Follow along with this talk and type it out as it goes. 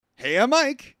Hey, I'm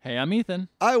Mike. Hey, I'm Ethan.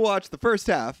 I watched the first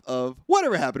half of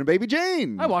Whatever Happened to Baby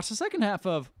Jane. I watched the second half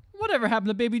of Whatever Happened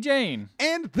to Baby Jane.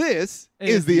 And this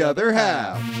is the other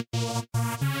half.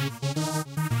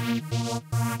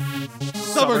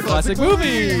 Summer Classic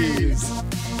Movies.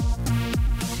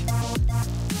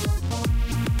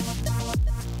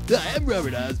 Hi, I'm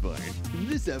Robert Osborne. In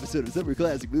this episode of Summer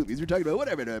Classic Movies, we're talking about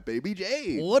Whatever Happened to Baby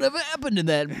Jane. Whatever happened to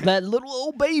that little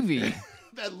old baby?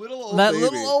 That little old That baby.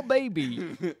 little old baby.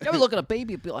 You ever look at a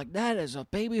baby and be like, that is a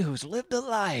baby who's lived a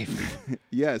life.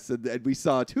 Yes, and we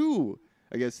saw two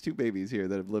babies here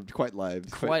that have lived quite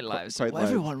lives. Quite lives. Quite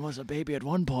lives. Everyone was a baby at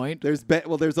one point.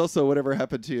 There's also Whatever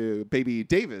Happened to Baby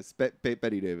Davis.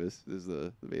 Betty Davis is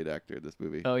the main actor in this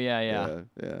movie. Oh, yeah.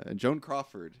 And Joan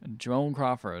Crawford. Joan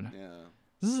Crawford. Yeah.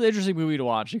 This is an interesting movie to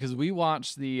watch because we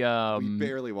watched the... we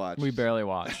barely watched. We barely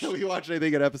watched. We watched, I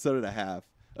think, an episode and a half.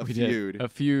 A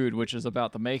feud, which is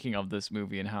about the making of this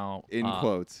movie and how... In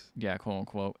quotes. Yeah, quote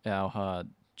unquote. How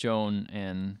Joan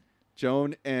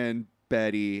and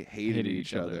Betty hated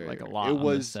each other. Like a lot It on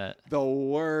was this set. the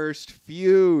worst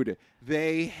feud.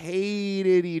 They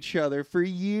hated each other for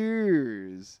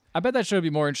years. I bet that show would be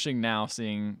more interesting now,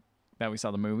 seeing that we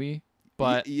saw the movie.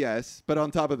 But yes, but on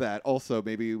top of that, also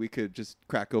maybe we could just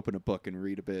crack open a book and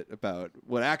read a bit about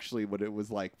what it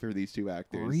was like for these two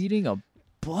actors. Reading a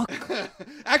book?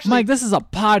 Actually, Mike, this is a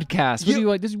podcast. What do you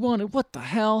like? This one? What the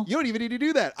hell? You don't even need to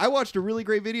do that. I watched a really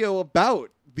great video about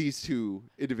these two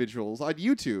individuals on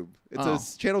YouTube.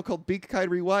 It's a channel called Be Kind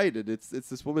Rewind, and it's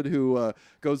this woman who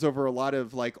goes over a lot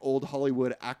of like old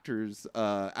Hollywood actresses,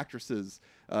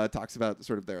 talks about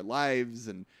sort of their lives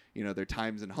and their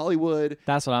times in Hollywood.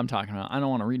 That's what I'm talking about. I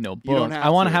don't want to read no book. I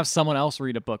want to have someone else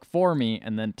read a book for me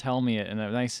and then tell me it in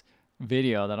a nice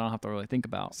video that I don't have to really think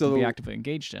about. So be actively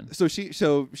engaged in. So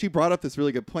she brought up this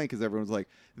really good point because everyone's like,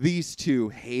 these two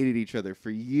hated each other for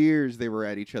years. They were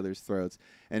at each other's throats,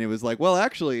 and it was like, well,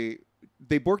 actually,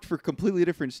 they worked for completely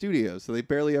different studios, so they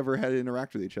barely ever had to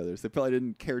interact with each other. So they probably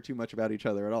didn't care too much about each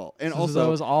other at all. And also, it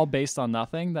was all based on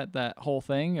nothing. That whole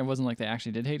thing. It wasn't like they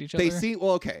actually did hate each other.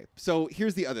 Okay. So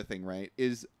here's the other thing, right?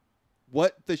 Is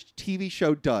what the TV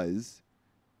show does,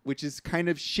 which is kind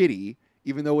of shitty.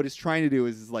 Even though what it's trying to do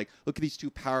is like, look at these two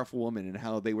powerful women and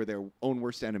how they were their own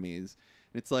worst enemies.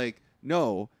 And it's like,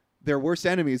 no, their worst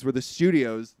enemies were the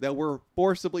studios that were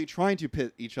forcibly trying to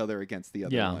pit each other against the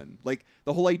other one. Like,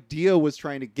 the whole idea was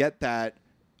trying to get that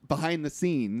behind the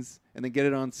scenes and then get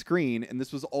it on screen. And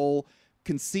this was all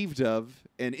conceived of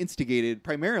and instigated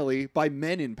primarily by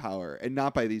men in power and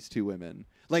not by these two women.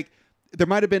 Like, there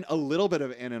might have been a little bit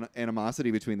of animosity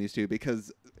between these two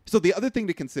because... So the other thing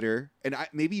to consider, and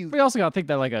we also got to think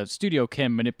that like a studio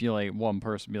can manipulate one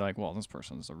person, be like, well, this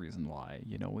person's the reason why,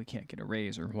 we can't get a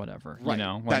raise or whatever, right.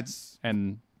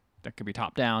 And that could be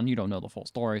top down. You don't know the full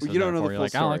story. So you don't know the full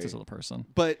story. I don't like this other person.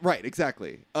 But right,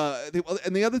 exactly.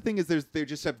 And the other thing is they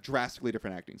just have drastically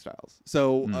different acting styles.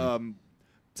 So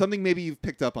something maybe you've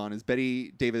picked up on is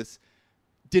Betty Davis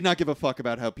did not give a fuck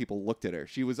about how people looked at her.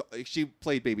 She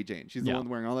played Baby Jane. She's the one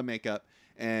wearing all the makeup,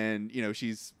 and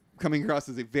she's coming across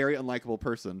as a very unlikable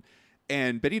person.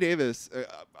 And Betty Davis,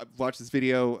 I've watched this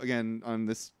video again on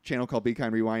this channel called Be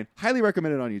Kind Rewind. Highly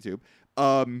recommended on YouTube.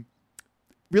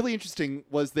 Really interesting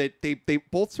was that they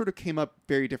both sort of came up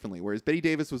very differently. Whereas Betty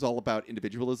Davis was all about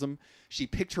individualism. She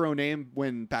picked her own name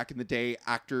when back in the day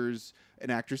actors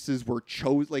and actresses were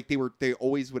they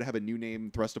always would have a new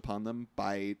name thrust upon them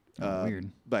by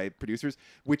producers,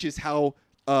 which is how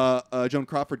Joan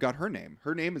Crawford got her name.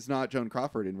 Her name is not Joan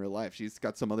Crawford in real life. She's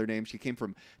got some other name. She came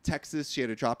from Texas. She had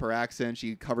to drop her accent.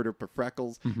 She covered her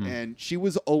freckles. Mm-hmm. And she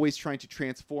was always trying to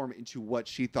transform into what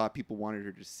she thought people wanted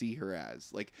her to see her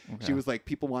as. Like, she was like,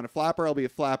 people want a flapper, I'll be a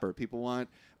flapper. People want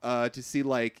to see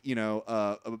like,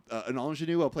 an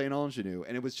ingenue, I'll play an ingenue.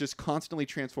 And it was just constantly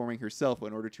transforming herself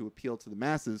in order to appeal to the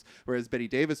masses. Whereas Betty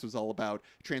Davis was all about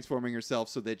transforming herself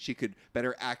so that she could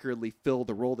better accurately fill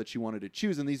the role that she wanted to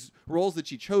choose. And these roles that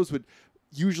she chose would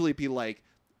usually be like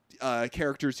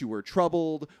characters who were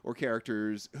troubled or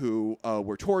characters who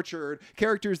were tortured,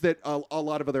 characters that a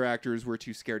lot of other actors were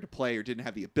too scared to play or didn't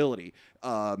have the ability.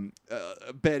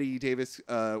 Betty Davis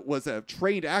was a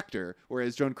trained actor,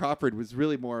 whereas Joan Crawford was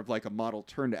really more of like a model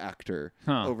turned actor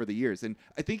over the years. And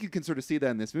I think you can sort of see that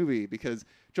in this movie because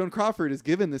Joan Crawford is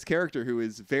given this character who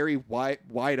is very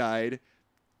wide-eyed,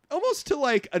 almost to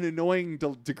like an annoying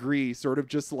degree, sort of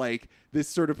just like this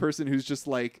sort of person who's just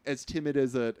like as timid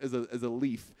as a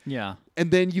leaf. Yeah.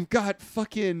 And then you've got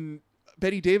fucking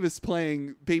Betty Davis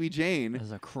playing Baby Jane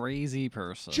as a crazy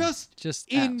person. Just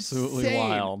absolutely insane.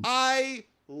 wild. I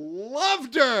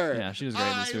loved her. Yeah, she was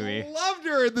great in this movie. I loved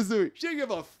her in this movie. She didn't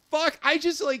give a fuck. I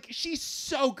just like, she's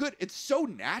so good. It's so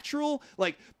natural.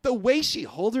 Like the way she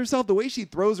holds herself, the way she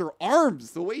throws her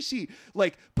arms, the way she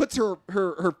like puts her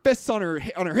fists on her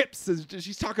hips as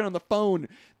she's talking on the phone.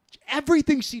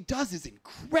 Everything she does is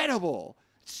incredible.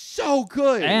 So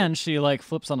good. And she like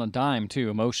flips on a dime too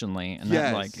emotionally, and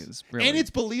that like is really, and it's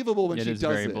believable when she does it. It is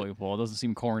very believable. It doesn't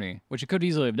seem corny, which it could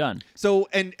easily have done. So,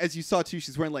 and as you saw too,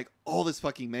 she's wearing like all this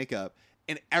fucking makeup,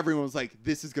 and everyone was like,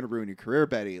 "This is gonna ruin your career,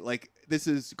 Betty. Like this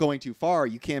is going too far.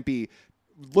 You can't be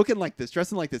looking like this,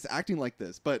 dressing like this, acting like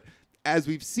this." But as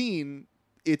we've seen,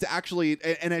 it's actually,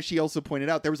 and as she also pointed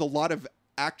out, there was a lot of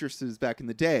actresses back in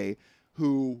the day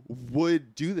who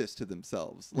would do this to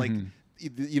themselves, like.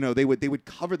 You know, they would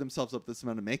cover themselves up with this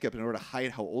amount of makeup in order to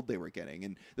hide how old they were getting,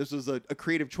 and this was a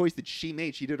creative choice that she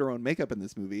made. She did her own makeup in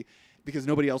this movie because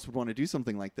nobody else would want to do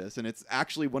something like this, and it's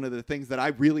actually one of the things that I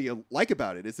really like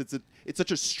about it is it's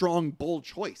such a strong, bold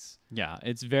choice. Yeah,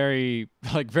 it's very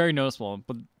very noticeable,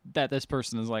 but that this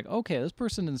person is like, okay, this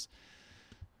person has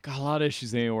got a lot of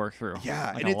issues they need to work through.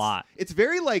 Yeah, like and a lot. It's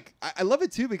very like I love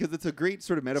it too because it's a great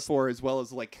sort of metaphor as well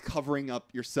as like covering up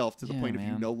yourself to the point of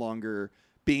you no longer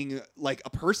being like a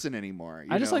person anymore.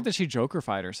 I just like that she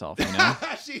Joker-fied herself, you know?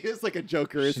 She is like a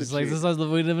Joker, isn't She's like,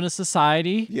 we live in a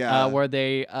society where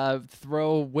they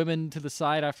throw women to the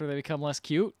side after they become less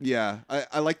cute. Yeah.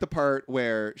 I like the part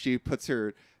where she puts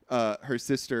her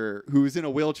sister, who's in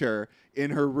a wheelchair, in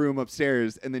her room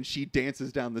upstairs, and then she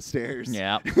dances down the stairs.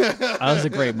 Yeah. That was a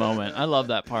great moment. I love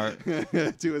that part.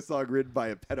 To a song written by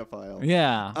a pedophile.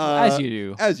 Yeah. As you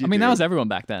do. As you do. That was everyone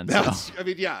back then. So. I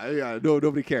mean, yeah. No,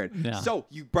 nobody cared. Yeah. So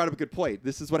you brought up a good point.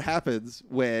 This is what happens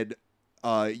when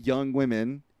young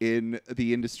women in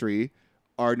the industry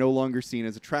are no longer seen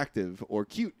as attractive or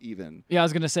cute even. Yeah, I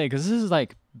was going to say, because this is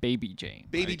like Baby Jane.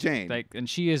 Baby Jane. Like, and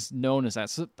she is known as that.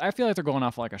 So I feel like they're going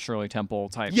off like a Shirley Temple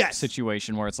type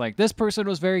situation where it's like, this person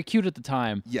was very cute at the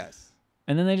time. Yes.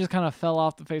 And then they just kind of fell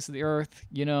off the face of the earth,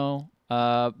 you know?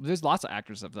 There's lots of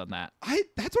actors that have done that.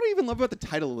 That's what I even love about the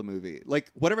title of the movie. Like,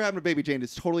 Whatever Happened to Baby Jane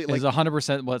is totally like... It's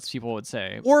 100% what people would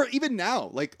say. Or even now,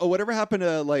 like, oh, whatever happened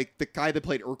to, like, the guy that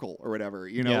played Urkel or whatever,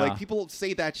 you know? Like, people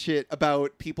say that shit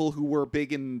about people who were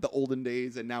big in the olden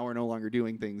days and now are no longer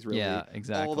doing things, really. Yeah,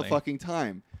 exactly. All the fucking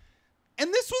time.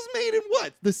 And this was made in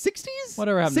what? The 60s?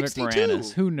 Whatever happened to Rick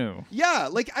Moranis? Who knew? Yeah,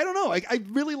 like, I don't know. I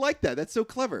really like that. That's so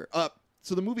clever.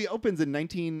 So the movie opens in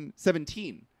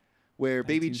 1917. Where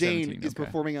Baby Jane is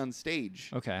performing on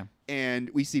stage. Okay. And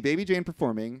we see Baby Jane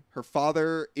performing. Her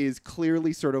father is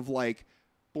clearly sort of like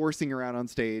forcing her out on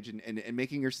stage and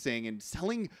making her sing and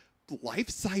selling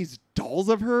life-size dolls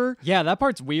of her. Yeah, that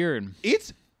part's weird.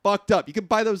 It's fucked up. You can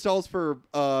buy those dolls for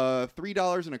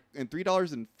 $3.15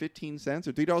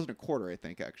 or $3.25, I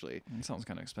think, actually. That sounds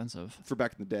kind of expensive. For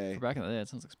back in the day. For back in the day, it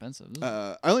sounds expensive.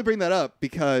 I only bring that up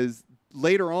because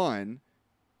later on,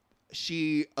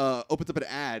 she opens up an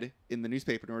ad in the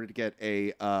newspaper in order to get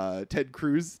a Ted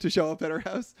Cruz to show up at her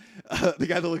house. The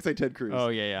guy that looks like Ted Cruz. Oh,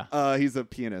 yeah. He's a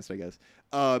pianist, I guess.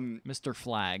 Mr.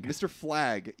 Flag. Mr.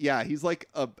 Flag. Yeah, he's like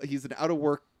he's an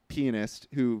out-of-work pianist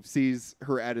who sees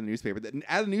her ad in the newspaper. The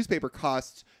ad in the newspaper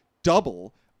costs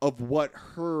double of what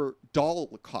her doll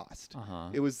cost.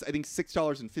 It was, I think,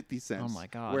 $6.50. Oh my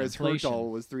god! Whereas inflation. her doll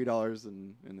was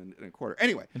 $3.25.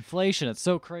 Anyway, inflation. It's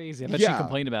so crazy. I bet she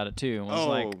complained about it too. And was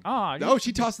like, no,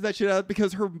 she tossed that shit out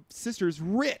because her sister's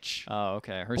rich. Oh,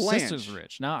 okay. Her Blanche. sister's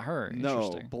rich, not her.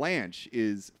 No, Blanche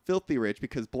is filthy rich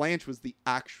because Blanche was the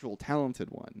actual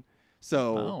talented one.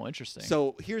 So, interesting.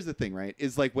 So here's the thing, right?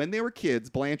 Is like when they were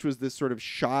kids, Blanche was this sort of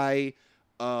shy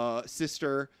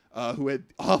sister. Who had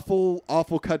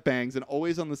awful cut bangs and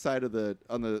always on the side of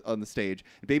on the stage.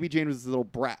 And Baby Jane was this little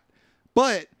brat.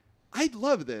 But I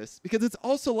love this because it's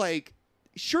also like,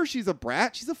 sure, she's a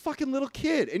brat. She's a fucking little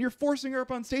kid, and you're forcing her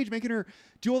up on stage, making her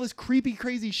do all this creepy,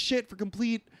 crazy shit for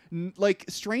complete like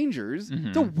strangers. Mm-hmm.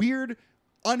 It's a weird,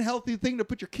 unhealthy thing to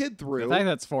put your kid through. The fact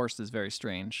that's forced is very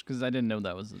strange because I didn't know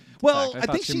that was. I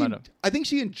think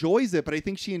she enjoys it, but I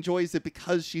think she enjoys it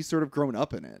because she's sort of grown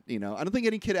up in it. You know, I don't think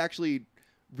any kid actually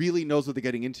really knows what they're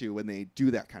getting into when they do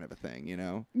that kind of a thing, you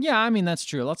know? Yeah, I mean, that's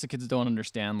true. Lots of kids don't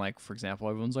understand, like, for example,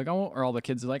 everyone's like, or all the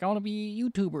kids are like, I want to be a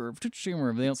YouTuber, Twitch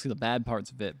streamer. They don't see the bad parts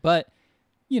of it. But,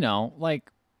 you know, like,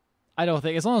 I don't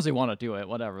think, as long as they want to do it,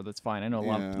 whatever, that's fine. I know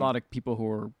a lot of people who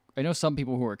are, I know some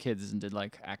people who are kids and did,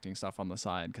 like, acting stuff on the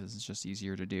side because it's just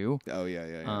easier to do. Oh,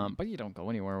 yeah. But you don't go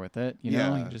anywhere with it, you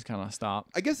know? You just kind of stop.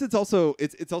 I guess it's also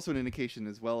an indication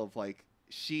as well of, like,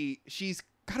 she's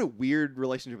got a weird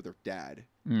relationship with her dad.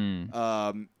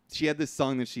 she had this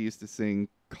song that she used to sing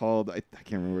called I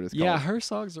can't remember what it's Yeah, called. her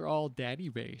songs are all daddy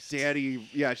based. Daddy,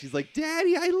 yeah, she's like,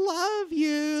 Daddy, I love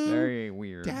you. It's very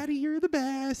weird. Daddy, you're the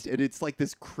best. And it's like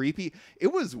this creepy. It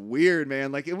was weird,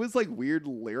 man. Like it was like weird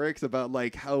lyrics about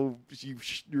like how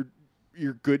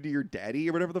you're good to your daddy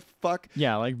or whatever the fuck.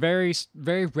 Yeah, like very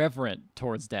reverent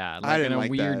towards dad. Like I didn't in a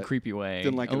like weird, that. creepy way.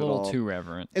 Didn't like a it at little all. too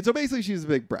reverent. And so basically she's a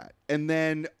big brat. And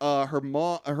then her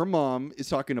mom is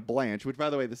talking to Blanche, which by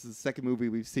the way, this is the second movie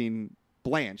we've seen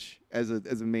Blanche as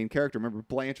a main character. Remember,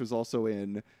 Blanche was also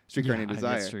in Streetcar Named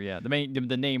Desire. That's true. Yeah, the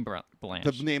name Blanche.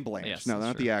 The name Blanche. Yes, no, that's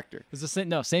not true. the actor. It's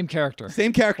the same character.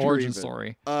 Same character. Origin even.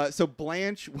 story. So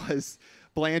Blanche was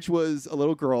a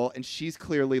little girl, and she's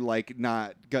clearly like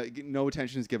no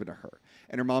attention is given to her.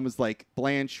 And her mom is like,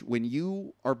 Blanche, when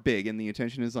you are big and the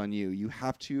attention is on you, you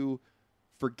have to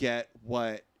forget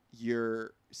what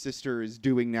your sister is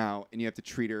doing now, and you have to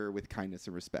treat her with kindness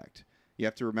and respect. You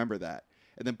have to remember that.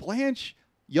 And then Blanche,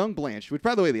 young Blanche, which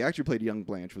by the way, the actor who played young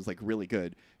Blanche was like really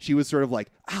good. She was sort of like,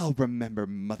 I'll remember,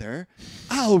 mother.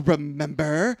 I'll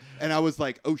remember. And I was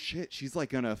like, oh shit, she's like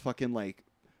gonna fucking like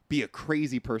be a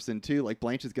crazy person too. Like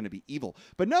Blanche is gonna be evil.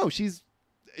 But no, she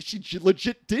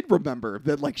legit did remember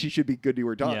that like she should be good to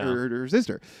her daughter or her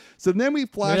sister. So then we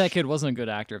flash. Maybe that kid wasn't a good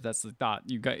actor if that's the thought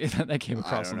you got that came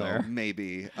across I don't know, there.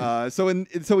 maybe.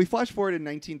 So we flash forward in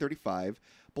 1935.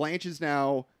 Blanche is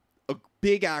now a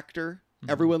big actor.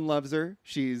 Mm-hmm. Everyone loves her.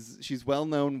 She's well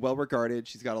known, well regarded.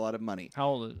 She's got a lot of money. How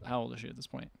old is she at this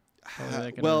point?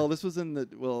 Well, this was in the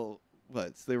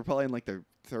they were probably in like their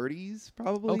 30s,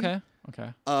 probably.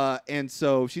 Okay. And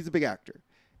so she's a big actor,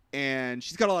 and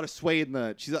she's got a lot of sway in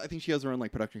the. I think she has her own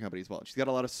like production company as well. She's got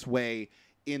a lot of sway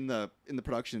in the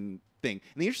production thing.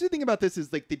 And the interesting thing about this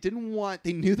is like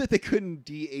they knew that they couldn't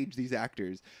de-age these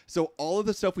actors. So all of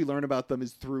the stuff we learn about them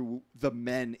is through the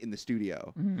men in the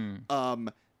studio. Mm-hmm.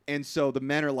 And so the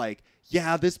men are like,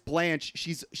 yeah, this Blanche,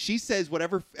 she says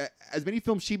whatever, as many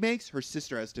films she makes, her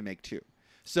sister has to make too.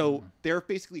 So they're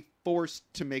basically forced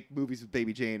to make movies with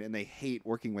Baby Jane, and they hate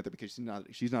working with her because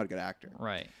she's not a good actor.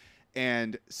 Right.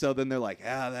 And so then they're like,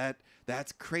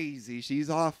 that's crazy. She's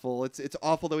awful. It's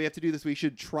awful that we have to do this. We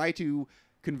should try to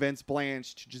convince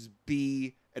Blanche to just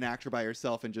be an actor by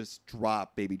herself and just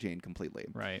drop Baby Jane completely.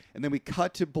 Right. And then we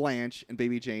cut to Blanche and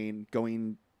Baby Jane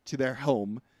going to their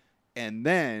home. And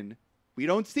then we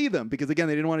don't see them because, again,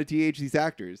 they didn't want to de-age these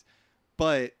actors.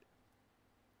 But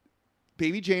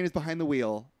Baby Jane is behind the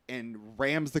wheel and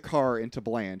rams the car into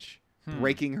Blanche,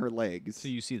 breaking her legs. So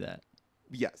you see that?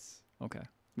 Yes. Okay.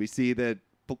 We see that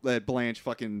Blanche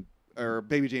or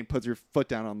Baby Jane puts her foot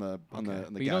down on the But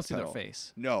you gas don't see pedal. their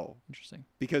face. No, Interesting.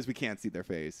 because we can't see their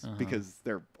face because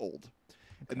they're old.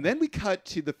 Okay. And then we cut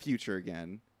to the future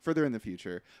again, further in the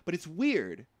future. But it's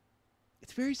weird.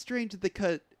 It's very strange that they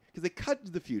cut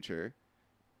to the future,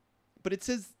 but it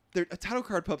says a title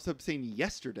card pops up saying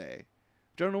yesterday.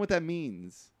 I don't know what that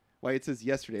means. Why it says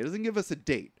yesterday. It doesn't give us a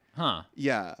date. Huh.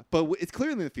 Yeah, but it's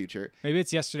clearly in the future. Maybe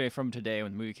it's yesterday from today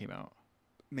when the movie came out.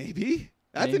 Maybe.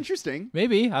 That's Maybe. interesting.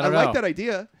 Maybe. I don't know. like that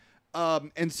idea.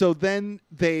 And so then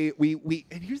we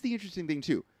and here's the interesting thing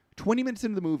too. 20 minutes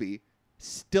into the movie,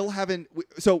 still haven't.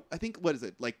 So I think what is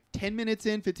it like 10 minutes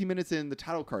in, 15 minutes in, the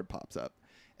title card pops up,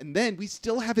 and then we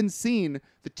still haven't seen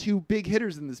the two big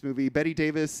hitters in this movie, Betty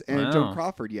Davis and Joan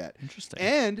Crawford yet. Interesting.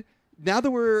 And now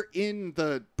that we're in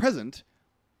the present,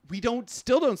 we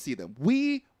still don't see them.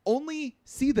 We only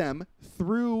see them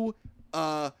through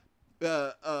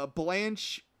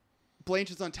Blanche.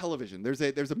 Blanche is on television. There's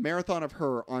a marathon of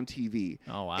her on TV.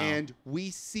 Oh wow. And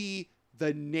we see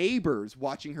the neighbors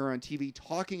watching her on TV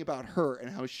talking about her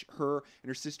and how her and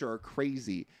her sister are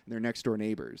crazy and they're next door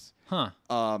neighbors. Huh.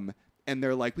 And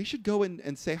they're like, we should go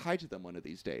and say hi to them one of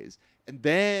these days. And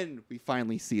then we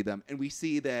finally see them, and we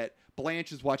see that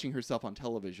Blanche is watching herself on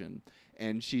television,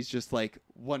 and she's just like,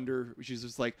 she's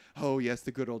just like, oh yes,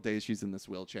 the good old days. She's in this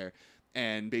wheelchair.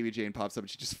 And Baby Jane pops up and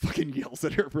she just fucking yells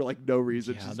at her for like no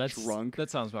reason. Yeah, she's that's drunk. That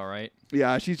sounds about right.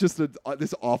 Yeah, she's just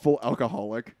this awful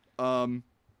alcoholic. And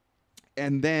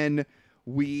then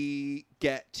we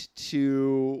get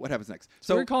to what happens next.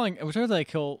 So we're sure like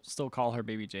he'll still call her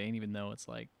Baby Jane, even though it's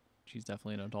like she's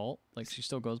definitely an adult. Like she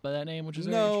still goes by that name, which is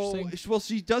very interesting. Well,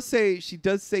 she does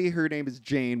say her name is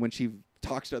Jane when she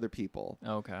talks to other people.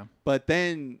 Okay. But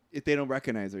then if they don't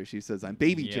recognize her, she says, "I'm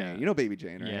Baby Jane." You know Baby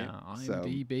Jane, right? Yeah,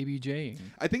 I'm Baby Jane.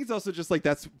 I think it's also just like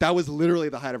that was literally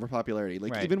the height of her popularity.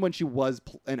 Like Right. even when she was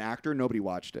an actor, nobody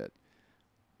watched it.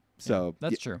 So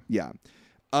that's true. Yeah.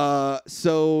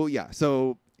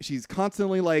 So she's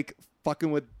constantly like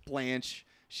fucking with Blanche.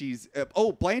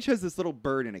 Blanche has this little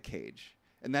bird in a cage,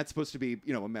 and that's supposed to be,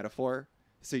 a metaphor.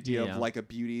 This idea Yeah. of like a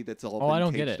beauty that's all Oh, been I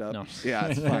don't get caged it. up. No. Yeah,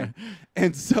 it's fine.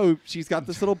 And so she's got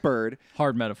this little bird.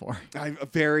 Hard metaphor. I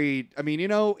mean, you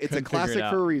know, it's Couldn't a figure it classic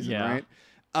out. for a reason, Yeah.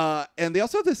 right? And they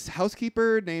also have this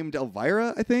housekeeper named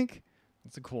Elvira, I think.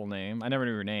 That's a cool name. I never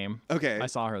knew her name. Okay. I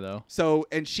saw her though. So,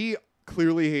 and she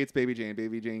clearly hates Baby Jane.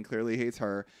 Baby Jane clearly hates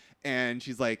her. And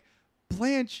she's like,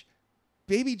 Blanche,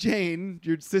 Baby Jane,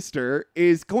 your sister,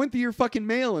 is going through your fucking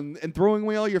mail and throwing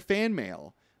away all your fan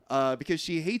mail because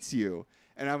she hates you.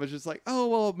 And I was just like, oh,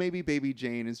 well, maybe Baby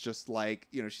Jane is just like,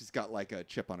 you know, she's got like a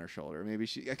chip on her shoulder. Maybe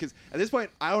she, because at this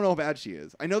point, I don't know how bad she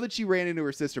is. I know that she ran into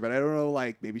her sister, but I don't know,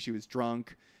 like, maybe she was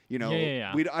drunk, you know.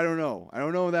 Yeah. I don't know. I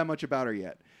don't know that much about her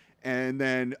yet. And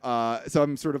then, so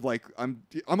I'm sort of like, I'm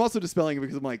also dispelling it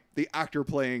because I'm like, the actor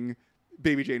playing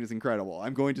Baby Jane is incredible.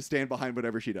 I'm going to stand behind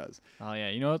whatever she does. Oh yeah,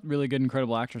 you know what really good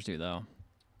incredible actors do though?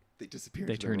 They disappear.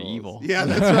 They into their turn roles. evil. Yeah,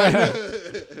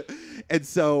 that's right. And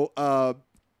so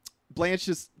Blanche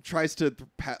just tries to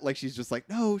like she's just like,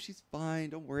 no, she's fine.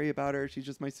 Don't worry about her. She's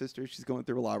just my sister. She's going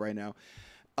through a lot right now.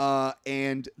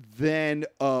 And then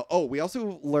we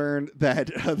also learned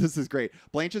that this is great.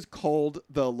 Blanche has called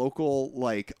the local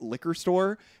like liquor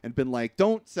store and been like,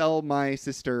 don't sell my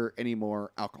sister any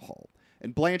more alcohol.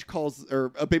 And Blanche calls, or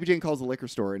Baby Jane calls the liquor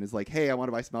store and is like, hey, I want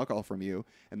to buy some alcohol from you.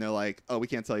 And they're like, oh, we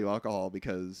can't sell you alcohol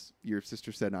because your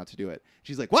sister said not to do it.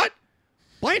 She's like, what?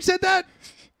 Blanche said that?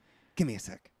 Give me a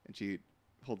sec. And she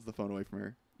holds the phone away from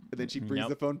her. And then she brings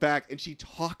the phone back and she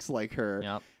talks like her.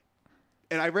 Yep.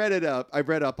 And I read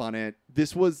up on it.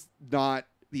 This was not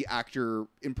the actor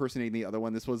impersonating the other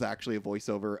one. This was actually a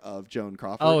voiceover of Joan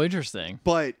Crawford. Oh, interesting.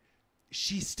 But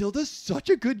she still does such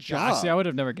a good job. See, I would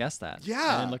have never guessed that. Yeah.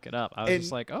 I didn't look it up. I was And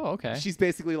just like, oh, okay. She's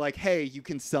basically like, hey, you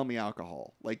can sell me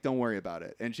alcohol. Like, don't worry about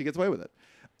it. And she gets away with it.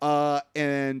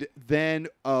 And then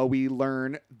we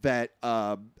learn that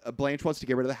Blanche wants to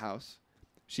get rid of the house.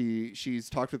 She's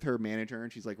talked with her manager,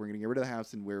 and she's like, we're going to get rid of the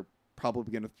house, and we're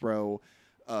probably going to throw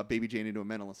Baby Jane into a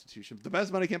mental institution. The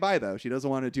best money can buy, though. She doesn't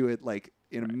want to do it, like,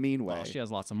 in a mean way. Well, she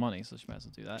has lots of money, so she might as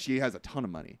well do that. She has a ton of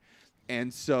money.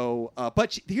 And so,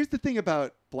 but here's the thing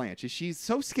about Blanche is she's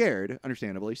so scared,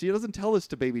 understandably. She doesn't tell this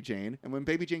to Baby Jane. And when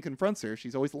Baby Jane confronts her,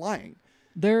 she's always lying.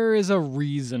 There is a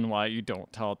reason why you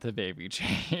don't tell it to Baby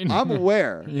Jane. I'm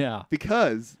aware. Yeah.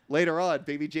 Because later on,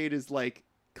 Baby Jane is like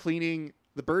cleaning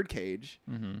the bird cage.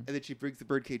 Mm-hmm. And then she brings the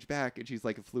bird cage back and she's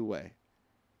like, it flew away.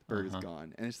 The bird is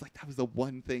gone. And it's like, that was the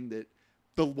one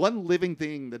living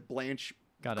thing that Blanche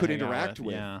could interact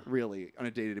with really on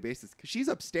a day-to-day basis, because she's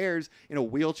upstairs in a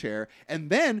wheelchair, and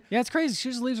then it's crazy. She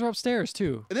just leaves her upstairs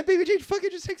too. And then Baby Jane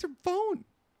fucking just takes her phone.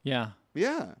 Yeah.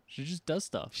 She just does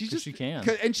stuff. She can.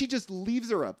 And she just leaves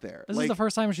her up there. This is the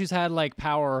first time she's had like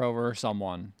power over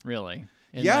someone, really.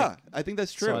 And, I think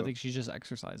that's true. So I think she's just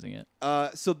exercising it.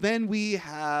 So then we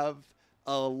have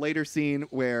a later scene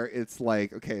where it's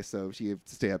like, okay, so she has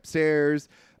to stay upstairs,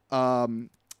 and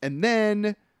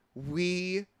then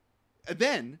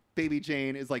Baby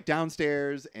Jane is like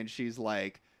downstairs, and she's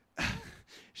like,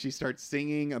 she starts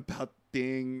singing about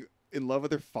being in love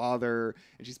with her father,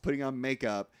 and she's putting on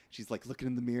makeup. She's like looking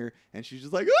in the mirror, and she's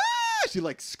just like, ah! She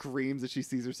like screams as she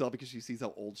sees herself because she sees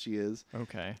how old she is.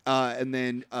 Okay. And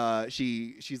then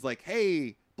she's like,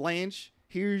 hey, Blanche,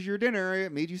 here's your dinner. I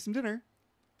made you some dinner.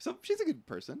 So she's a good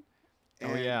person.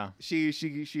 And oh yeah. She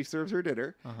serves her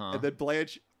dinner, and then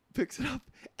Blanche picks it up,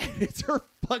 and it's her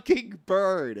fucking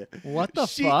bird. What the fuck?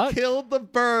 She fuck? killed the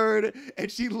bird,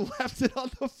 and she left it on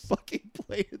the fucking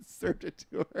plate and served it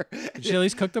to her. Did she at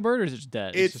least cook the bird, or is it just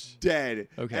dead? It's dead.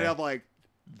 Okay. And I'm like,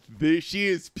 she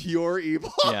is pure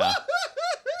evil. Yeah.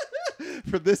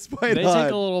 From this point they on.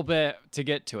 take a little bit to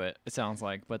get to it, it sounds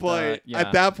like. But yeah.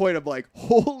 At that point, I'm like,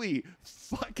 holy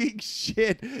fucking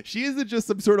shit. She isn't just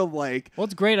some sort of like... Well,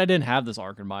 it's great I didn't have this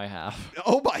arc in my half.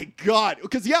 Oh my God.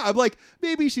 Because, yeah, I'm like,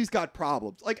 maybe she's got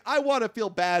problems. Like, I want to feel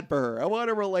bad for her. I want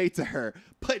to relate to her.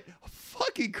 But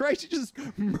fucking Christ, she just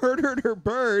murdered her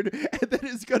bird and then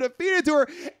is going to feed it to her.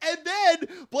 And then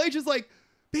Blanche is like,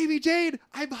 Baby Jane,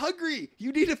 I'm hungry.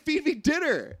 You need to feed me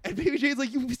dinner. And Baby Jane's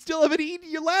like, you still haven't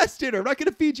eaten your last dinner. I'm not going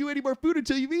to feed you any more food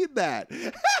until you've eaten that.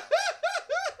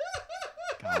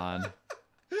 God.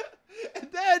 And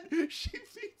then she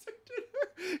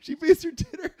feeds her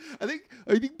dinner. I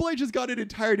think Blanche has gone an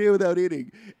entire day without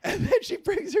eating. And then she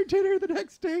brings her dinner the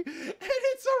next day, and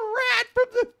it's a rat from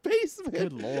the basement.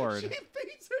 Good Lord. She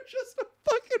feeds her just a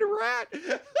fucking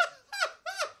rat.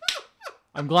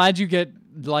 I'm glad you get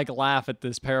like laugh at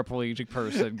this paraplegic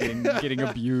person getting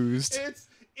abused.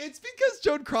 It's because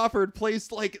Joan Crawford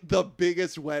plays like the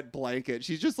biggest wet blanket.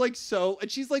 She's just like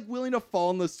and she's like willing to fall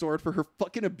on the sword for her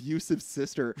fucking abusive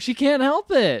sister. She can't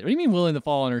help it. What do you mean willing to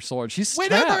fall on her sword? She's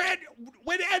strapped.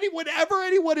 Whenever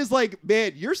anyone is like,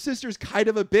 man, your sister's kind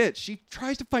of a bitch, she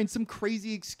tries to find some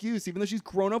crazy excuse, even though she's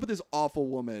grown up with this awful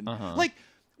woman. Like,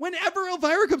 whenever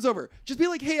Elvira comes over, just be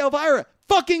like, hey, Elvira,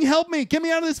 fucking help me. Get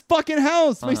me out of this fucking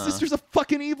house. My sister's a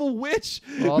fucking evil witch.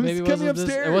 Well, maybe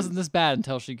it wasn't this bad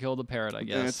until she killed a parrot, I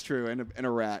guess. That's true. And a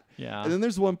rat. Yeah. And then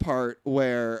there's one part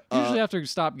where... usually after you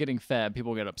stop getting fed,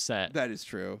 people get upset. That is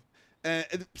true.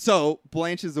 So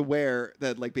Blanche is aware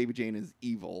that like Baby Jane is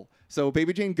evil. So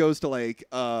Baby Jane goes to like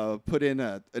put in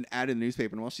an ad in the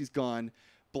newspaper, and while she's gone,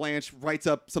 Blanche writes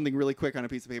up something really quick on a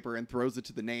piece of paper and throws it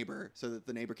to the neighbor so that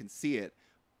the neighbor can see it.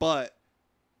 But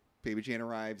Baby Jane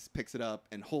arrives, picks it up,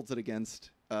 and holds it against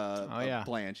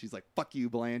Blanche. She's like, "Fuck you,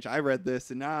 Blanche! I read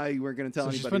this, and you weren't going to tell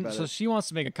anybody about it." So she wants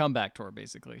to make a comeback to her,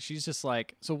 basically. She's just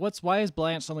like, so why is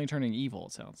Blanche suddenly turning evil?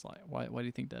 It sounds like. Why do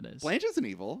you think that is? Blanche isn't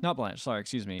evil. Not Blanche. Sorry,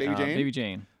 excuse me. Baby Jane. Baby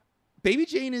Jane. Baby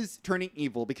Jane is turning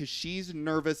evil because she's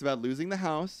nervous about losing the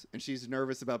house, and she's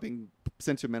nervous about being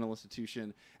sent to a mental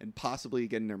institution and possibly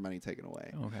getting their money taken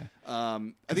away. Okay.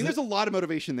 I think there's a lot of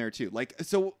motivation there too. Like,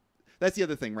 so that's the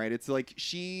other thing, right? It's like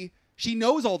she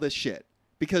knows all this shit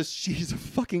because she's a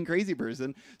fucking crazy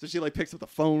person. So she like picks up the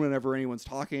phone whenever anyone's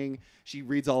talking. She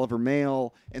reads all of her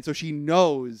mail, and so she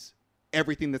knows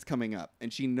everything that's coming up,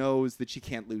 and she knows that she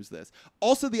can't lose this.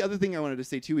 Also, the other thing I wanted to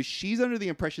say too is she's under the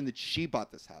impression that she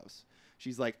bought this house.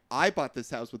 She's like, I bought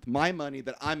this house with my money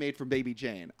that I made from Baby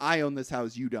Jane. I own this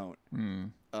house, you don't.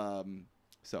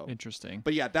 So interesting.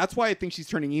 But yeah, that's why I think she's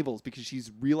turning evil, is because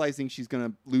she's realizing she's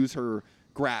gonna lose her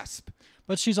grasp.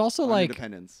 But she's also on like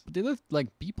independence. the other like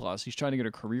B+. She's trying to get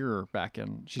her career back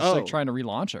in. She's like trying to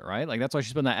relaunch it, right? Like that's why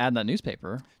she's putting that ad in that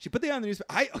newspaper. She put the ad in the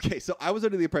newspaper. So I was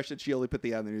under the impression she only put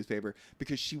the ad in the newspaper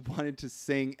because she wanted to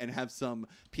sing and have some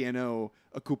piano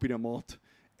accompaniment.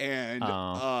 And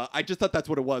I just thought that's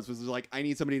what it was like, I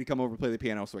need somebody to come over and play the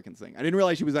piano so I can sing. I didn't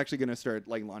realize she was actually going to start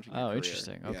like launching her career.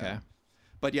 Interesting. Okay. Yeah.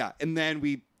 But yeah, and then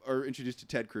we are introduced to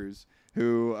Ted Cruz,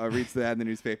 who reads the ad in the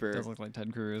newspaper. Does look like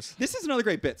Ted Cruz. This is another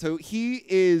great bit. So he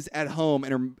is at home,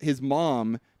 and his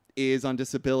mom is on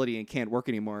disability and can't work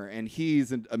anymore, and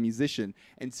he's a musician.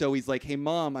 And so he's like, hey,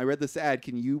 Mom, I read this ad.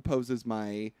 Can you pose as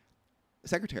my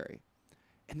secretary?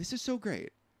 And this is so great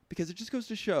because it just goes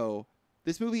to show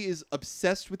this movie is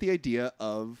obsessed with the idea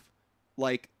of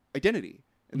like identity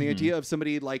and the idea of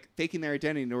somebody like faking their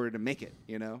identity in order to make it,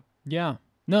 you know? Yeah.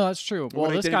 No, that's true.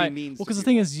 Well, this guy. Means because the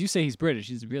thing is, you say he's British.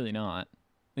 He's really not.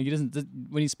 Like he doesn't.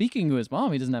 When he's speaking to his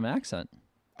mom, he doesn't have an accent.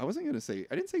 I didn't say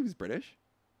he was British.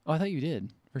 Oh, I thought you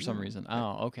did for some reason.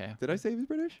 Oh, okay. Did I say he was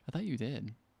British? I thought you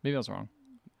did. Maybe I was wrong.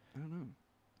 I don't know.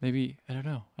 Maybe I don't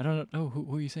know. I don't know.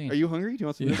 Who are you saying? Are you hungry? Do you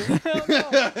want some food?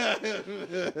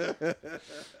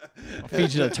 I'll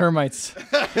feed you the termites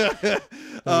that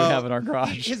we have in our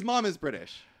garage. His mom is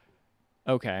British.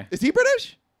 Okay. Is he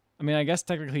British? I mean, I guess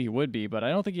technically he would be, but I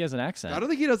don't think he has an accent. I don't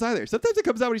think he does either. Sometimes it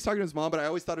comes out when he's talking to his mom, but I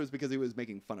always thought it was because he was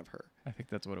making fun of her. I think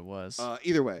that's what it was.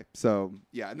 Either way. So,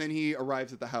 yeah. And then he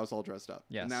arrives at the house all dressed up.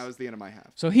 Yes. And that was the end of my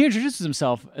half. So he introduces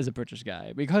himself as a British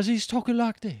guy because he's talking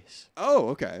like this. Oh,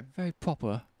 okay. Very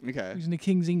proper. Okay. Using the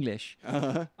King's English.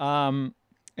 Uh-huh.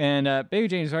 And Baby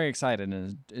Jane is very excited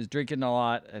and is drinking a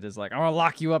lot. It is like, I'm going to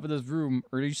lock you up in this room,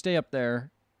 or you stay up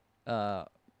there.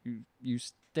 You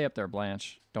stay up there,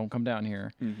 Blanche. Don't come down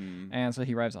here. Mm-hmm. And so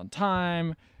he arrives on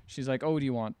time. She's like, oh, do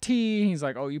you want tea? He's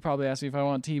like, oh, you probably asked me if I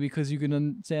want tea because you can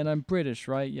understand I'm British,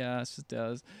 right? Yes, it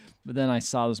does. But then I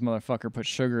saw this motherfucker put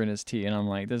sugar in his tea, and I'm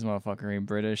like, this motherfucker ain't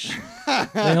British.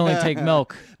 They only take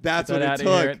milk. That's what it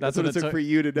took. That's what it took for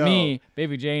you to know. Me,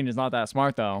 Baby Jane, is not that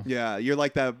smart, though. Yeah, you're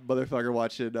like that motherfucker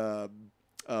watching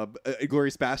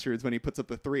Glorious Bastards when he puts up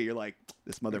the 3. You're like,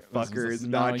 this motherfucker is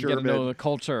not German. You gotta know the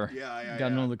culture. Yeah. You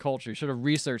gotta know the culture. You should have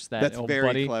researched that. That's old very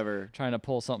buddy, clever. Trying to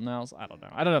pull something else. I don't know.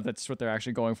 I don't know if that's what they're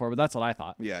actually going for, but that's what I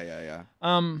thought. Yeah.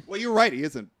 Well, you're right. He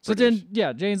isn't. So British. then,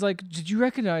 yeah, Jane's like, "Did you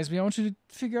recognize me? I want you to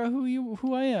figure out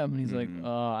who I am." And he's like,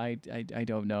 I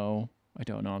don't know. I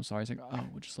don't know. I'm sorry." He's like, "Oh,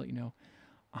 we'll just let you know.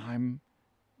 I'm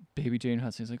Baby Jane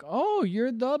Hudson." He's like, "Oh,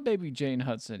 you're the Baby Jane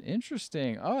Hudson.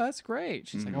 Interesting. Oh, that's great."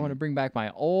 She's like, "I want to bring back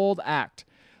my old act.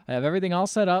 I have everything all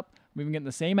set up. We've been getting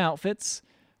the same outfits."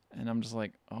 And I'm just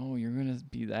like, "Oh, you're gonna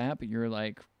be that, but you're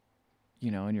like,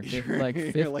 in your 50s,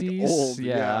 you're like old,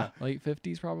 yeah. Late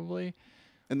 50s probably."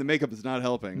 And the makeup is not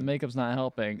helping. The makeup's not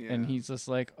helping. Yeah. And he's just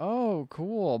like, "Oh,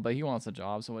 cool." But he wants a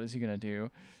job. So what is he going to do?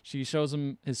 She shows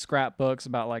him his scrapbooks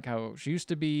about like how she used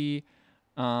to be.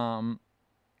 And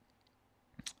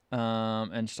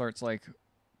starts like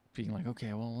being like,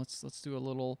 "Okay, well, let's do a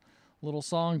little little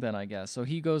song then, I guess. So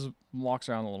he goes, walks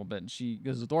around a little bit, and she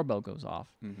goes, the doorbell goes off.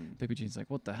 Baby Jane's like,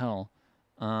 what the hell?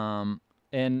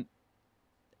 And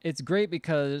it's great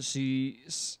because she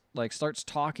like starts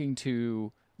talking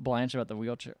to Blanche about the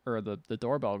wheelchair or the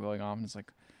doorbell going off, and it's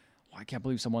like, oh, I can't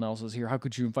believe someone else is here. How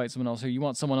could you invite someone else here? You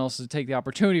want someone else to take the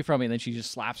opportunity from me, and then she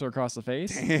just slaps her across the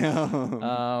face.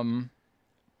 Damn.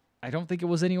 I don't think it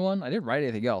was anyone. I didn't write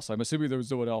anything else. I'm assuming there was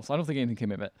no one else. I don't think anything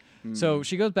came of it. So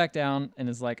she goes back down and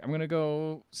is like, I'm going to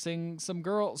go sing some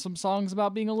songs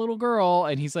about being a little girl.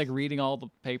 And he's like reading all the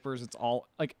papers. It's all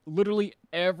like literally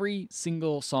every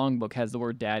single songbook has the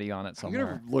word daddy on it I'm somewhere.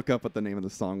 going to look up what the name of the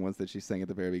song was that she sang at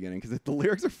the very beginning because the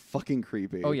lyrics are fucking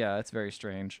creepy. Oh, yeah. It's very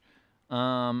strange.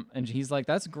 And he's like,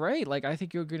 that's great. Like, I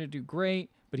think you're going to do great.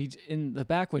 But he, in the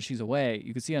back when she's away,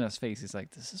 you can see on his face, he's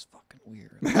like, this is fucking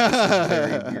weird. Like, this is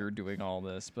very weird doing all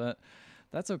this, but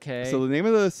that's okay. So the name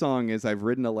of the song is I've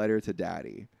Written a Letter to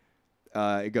Daddy.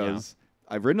 It goes,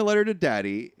 I've written a letter to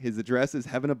Daddy. His address is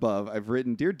heaven above. I've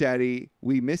written, Dear Daddy,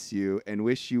 we miss you and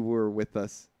wish you were with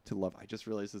us to love. I just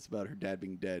realized it's about her dad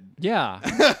being dead. Yeah.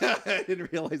 I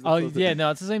didn't realize. Oh, yeah.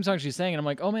 No, it's the same song she's sang. And I'm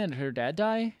like, oh, man, did her dad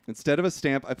die? Instead of a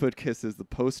stamp, I put kisses. The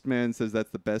postman says that's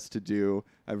the best to do.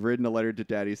 I've written a letter to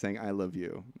Daddy saying, I love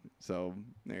you. So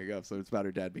there you go. So it's about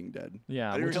her dad being dead.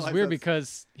 Yeah, which is weird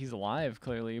because he's alive,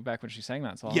 clearly, back when she sang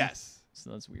that song. Yes. So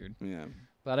that's weird. Yeah.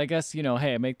 But I guess, you know,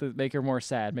 hey, make her more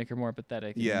sad, make her more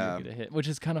pathetic. And Yeah. get a hit, which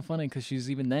is kind of funny because she's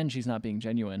not being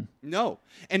genuine. No.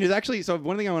 And it's actually, so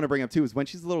one thing I want to bring up too is when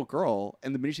she's a little girl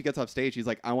and the minute she gets off stage, she's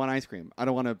like, I want ice cream. I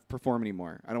don't want to perform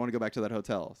anymore. I don't want to go back to that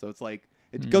hotel. So it's like,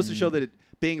 it goes to show that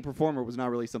being a performer was not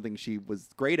really something she was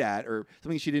great at or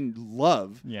something she didn't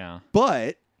love. Yeah.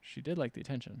 But she did like the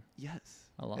attention. yes.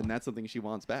 A lot. And that's something she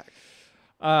wants back.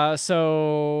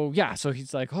 So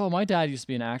he's like, oh, my dad used to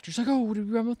be an actor. She's like,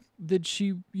 oh, did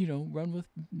she, run with,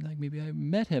 like, maybe I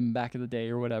met him back in the day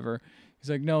or whatever. He's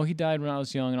like, no, he died when I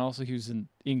was young. And also he was in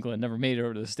England, never made it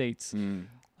over to the States.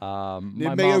 My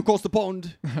Mayo across the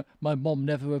pond. My mom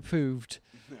never approved.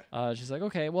 She's like,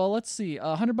 okay, well, let's see.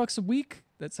 $100 a week.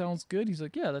 That sounds good. He's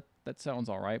like, yeah, that sounds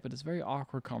all right. But it's a very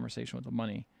awkward conversation with the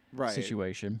money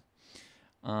situation.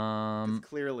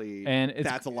 Clearly, and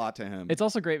that's a lot to him. It's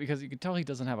also great because you can tell he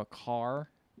doesn't have a car,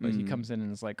 but he comes in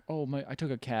and is like, "Oh, I took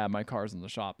a cab. My car's in the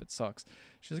shop. It sucks."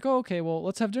 She's like, "Oh, okay. Well,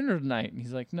 let's have dinner tonight." And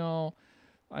he's like, "No,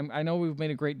 I know we've made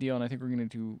a great deal, and I think we're going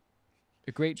to do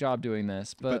a great job doing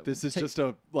this, but this is just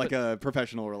a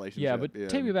professional relationship." Yeah, but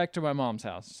take me back to my mom's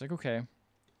house. It's like, okay.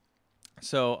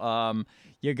 So,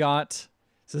 you got.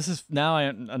 So this is now I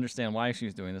understand why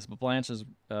she's doing this, but Blanche is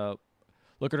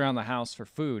looking around the house for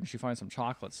food, and she finds some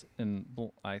chocolates in,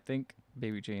 I think,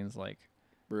 Baby Jane's, like,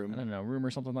 room. I don't know, room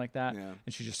or something like that. Yeah.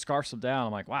 And she just scarfs them down.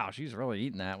 I'm like, wow, she's really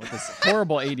eating that with this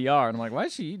horrible ADR. And I'm like, why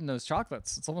is she eating those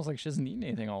chocolates? It's almost like she hasn't eaten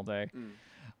anything all day.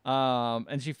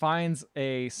 And she finds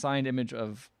a signed image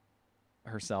of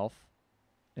herself,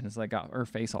 and it's like got her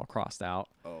face all crossed out.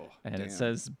 Oh, and damn. it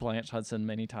says Blanche Hudson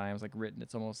many times, like written.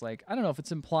 It's almost like, I don't know if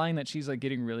it's implying that she's like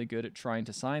getting really good at trying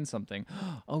to sign something.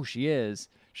 Oh, she is.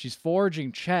 She's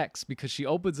forging checks because she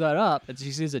opens that up and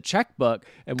she sees a checkbook,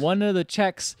 and one of the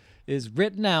checks is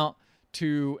written out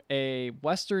to a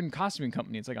Western costuming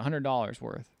company. It's like $100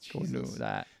 worth. Go do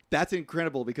that. That's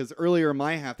incredible because earlier in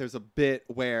my half, there's a bit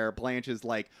where Blanche is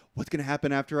like, "What's gonna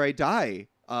happen after I die,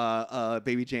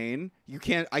 Baby Jane?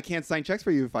 I can't sign checks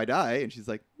for you if I die." And she's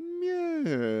like, "Yes." And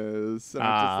I just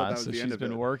thought that was so the she's end of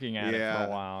been it. working at it for a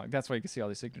while. That's why you can see all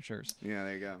these signatures. Yeah,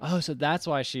 there you go. Oh, so that's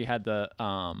why she had the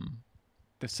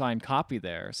signed copy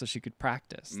there, so she could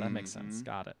practice. That makes sense.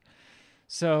 Got it.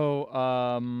 So,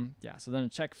 so then a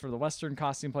check for the Western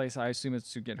costume place. I assume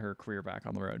it's to get her career back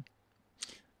on the road.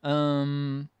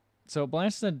 So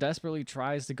Blanche then desperately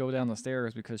tries to go down the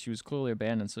stairs because she was clearly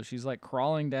abandoned. So she's like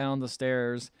crawling down the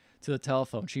stairs to the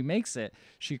telephone. She makes it.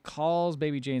 She calls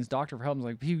Baby Jane's doctor for help. And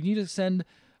like, you need to send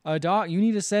you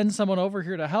need to send someone over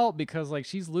here to help because like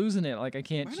she's losing it. Like I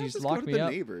can't. Why not She's just locked go to me the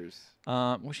up. neighbors?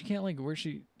 Well, she can't. Like, how's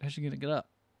she gonna get up?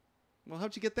 Well,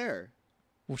 how'd you get there?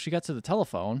 Well, she got to the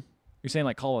telephone. You're saying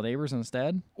like call the neighbors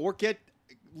instead? Or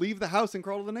leave the house and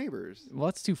crawl to the neighbors? Well,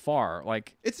 that's too far.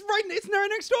 Like It's right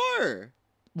next door.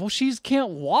 well, she can't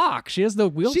walk. She has the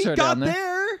wheelchair She got down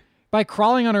there. By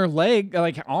crawling on her leg,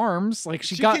 like arms. Like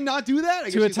she got cannot do that. I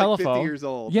guess to a she's telephone. Like 50 years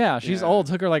old. Yeah, she's old.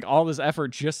 Took her like all this effort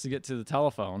just to get to the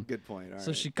telephone. Good point. All So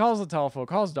right. she calls the telephone,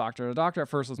 calls the doctor. The doctor at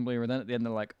first doesn't believe her. Then at the end,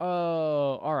 they're like, "Oh,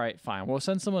 all right, fine. We'll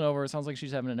send someone over. It sounds like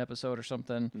she's having an episode or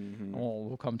something.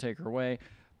 We'll come take her away."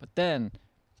 But then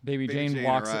Baby Jane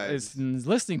walks, is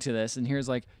listening to this, and here's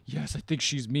like, "Yes, I think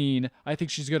she's mean. I think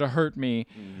she's gonna hurt me."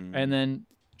 And then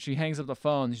she hangs up the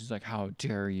phone. And she's like, "How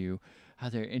dare you? How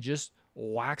dare?" And just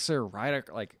whacks her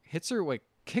like hits her, like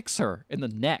kicks her in the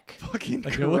neck. Fucking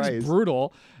Like it looks Christ.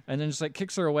 brutal, and then just like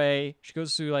kicks her away. She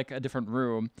goes to like a different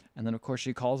room, and then of course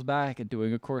she calls back and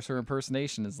doing, of course, her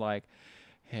impersonation is like,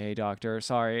 "Hey doctor,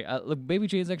 sorry, look, baby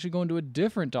Jane's actually going to a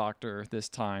different doctor this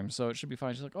time, so it should be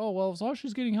fine." She's like, "Oh well, as long as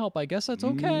she's getting help, I guess that's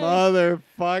okay."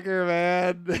 Motherfucker,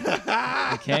 man.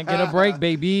 You can't get a break,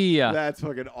 baby. That's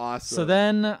fucking awesome. So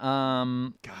then,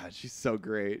 God, she's so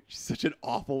great. She's such an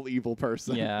awful, evil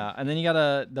person. yeah, and then you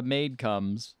got the maid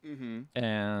comes, Mm-hmm.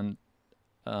 and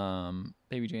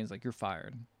baby Jane's like, "You're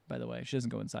fired." By the way, she doesn't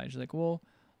go inside. She's like, "Well,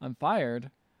 I'm fired."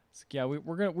 It's like, "Yeah,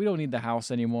 we don't need the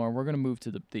house anymore. We're gonna move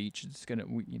to the beach. It's gonna,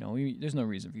 there's no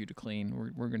reason for you to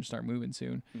clean. We're gonna start moving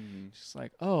soon." Mm-hmm. She's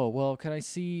like, "Oh, well, can I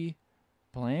see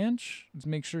Blanche? Just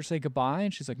make sure to say goodbye."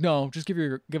 And she's like, "No, just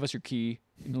give us your key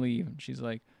and leave." And she's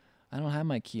like, "I don't have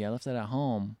my key. I left it at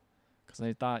home because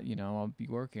I thought, I'll be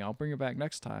working. I'll bring it back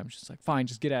next time." She's like, "Fine,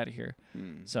 just get out of here."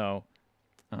 Mm. So,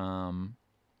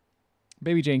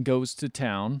 baby Jane goes to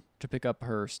town to pick up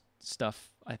her stuff.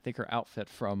 I think her outfit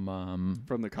from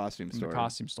From the costume store. the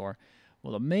costume store.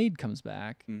 Well, the maid comes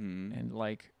back Mm-hmm. and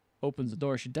like opens the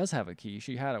door. She does have a key.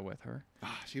 She had it with her.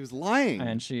 She was lying.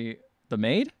 And the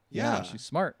maid? Yeah. She's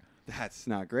smart. That's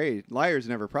not great. Liars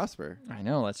never prosper. I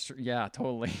know, that's true. Yeah,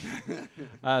 totally.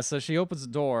 So she opens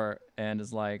the door and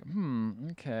is like,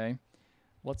 okay,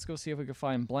 let's go see if we can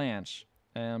find Blanche.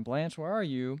 And Blanche, where are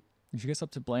you? And she gets up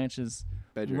to Blanche's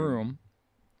room,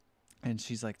 and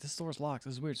she's like, "This door's locked.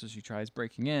 This is weird." So she tries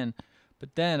breaking in.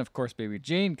 But then, of course, baby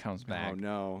Jane comes back. Oh,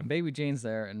 no. And baby Jane's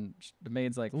there, and the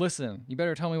maid's like, "Listen, you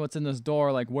better tell me what's in this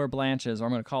door, like where Blanche is, or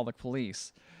I'm going to call the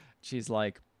police." She's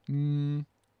like, we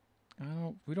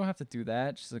don't have to do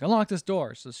that. She's like, "Unlock this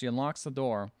door." So she unlocks the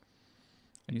door,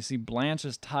 and you see Blanche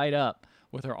is tied up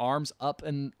with her arms up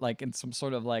and like in some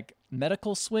sort of like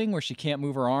medical swing where she can't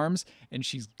move her arms, and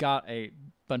she's got a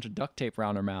bunch of duct tape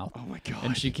around her mouth. Oh, my God.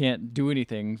 And she can't do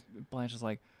anything. Blanche is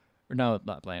like, or no,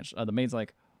 not Blanche. The maid's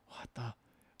like, "What the?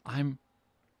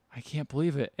 I can't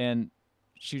believe it." And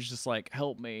she's just like,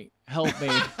 "Help me, help me.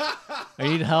 I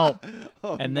need help."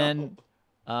 Oh, And no. then,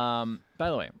 by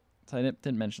the way, so I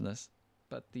didn't mention this,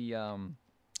 but the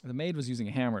maid was using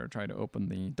a hammer to try to open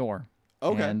the door.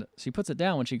 Okay. And she puts it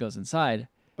down when she goes inside,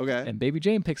 Okay. and baby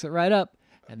Jane picks it right up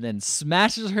and then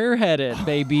smashes her head in,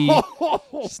 baby.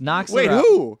 Just knocks Wait, her out.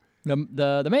 who?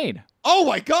 The maid. Oh,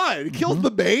 my God. It kills Mm-hmm.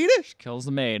 the maid? She kills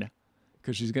the maid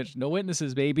because she's got no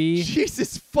witnesses, baby.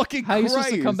 Jesus fucking How are you Christ.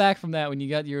 supposed to come back from that when you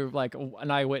got your like an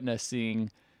eyewitness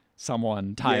seeing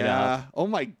someone tied up? Oh,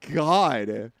 my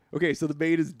God. Okay, so the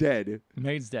maid is dead.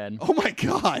 Maid's dead. Oh, my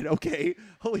God. Okay.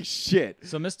 Holy shit.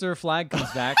 So Mr. Flag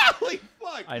comes back. Holy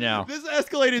fuck. I know. This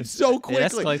escalated so quickly.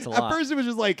 escalates a lot. At first it was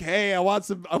just like, "Hey, I want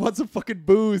some fucking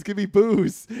booze. Give me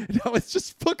booze." Now it's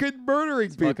just fucking murdering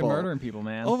people. Fucking murdering people,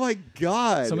 man. Oh my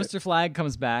God. So Mr. Flag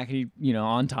comes back. He,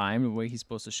 on time, the way he's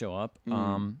supposed to show up.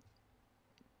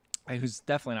 Who's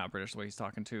definitely not British, the way he's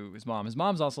talking to his mom. His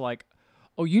mom's also like,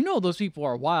 "Oh, those people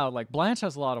are wild. Like Blanche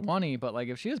has a lot of money, but like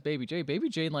if she has baby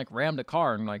Jane like rammed a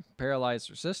car and like paralyzed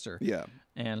her sister." Yeah.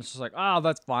 And it's just like, "Oh,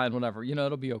 that's fine, whatever.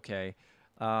 It'll be okay."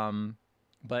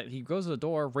 But he goes to the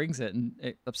door, rings it,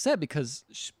 and upset because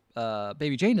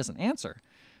baby Jane doesn't answer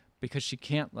because she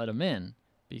can't let him in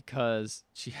because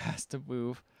she has to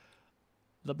move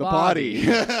the body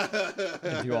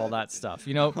and do all that stuff.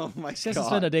 Oh my she has God. to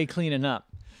spend a day cleaning up.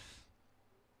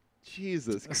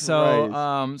 Jesus Christ.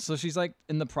 So, so she's like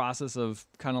in the process of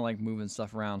kind of like moving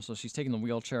stuff around. So she's taking the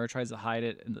wheelchair, tries to hide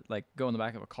it, and like go in the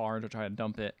back of a car to try to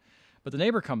dump it. But the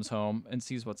neighbor comes home and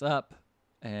sees what's up,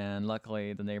 and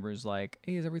luckily the neighbor's like,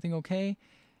 "Hey, is everything okay?"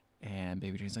 And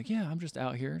baby Jane's like, "Yeah, I'm just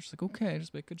out here." She's like, "Okay,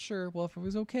 just making sure. Well, if it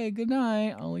was okay, good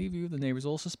night. I'll leave you." The neighbor's a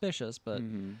little suspicious, but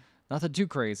nothing too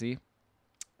crazy.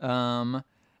 And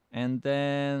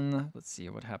then let's see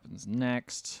what happens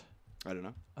next. I don't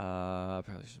know.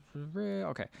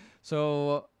 Okay.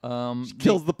 So She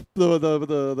kills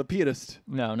the pianist.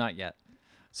 no, not yet.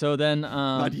 So then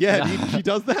Not yet. She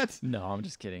does that? No, I'm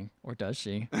just kidding. Or does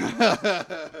she?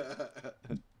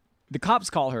 The cops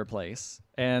call her place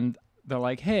and they're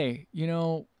like, "Hey,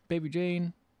 baby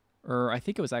Jane," or I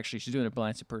think it was actually she's doing a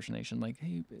Blanche impersonation, like,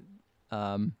 "Hey,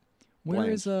 where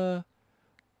is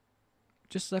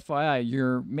just FYI,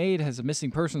 your maid has a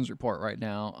missing persons report right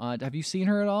now. Have you seen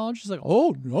her at all?" And she's like,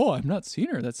 "Oh no, I've not seen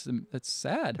her. That's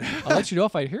sad. I'll let you know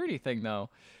if I hear anything though."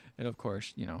 And of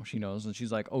course, she knows, and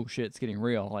she's like, "Oh shit, it's getting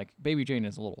real." Like baby Jane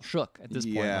is a little shook at this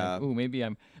point. Yeah. Like, "Ooh, maybe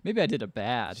I did it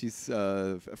bad." She's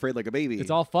afraid like a baby. It's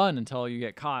all fun until you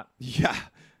get caught. Yeah.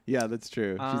 Yeah, that's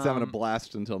true. She's having a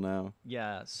blast until now.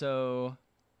 Yeah. So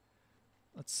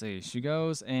let's see. She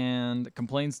goes and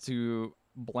complains to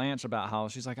Blanche about how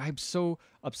she's like, I'm so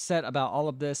upset about all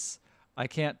of this. I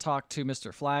can't talk to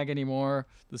Mr. Flagg anymore.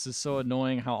 This is so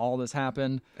annoying how all this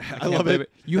happened. I can't love believe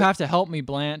it. You have to help me,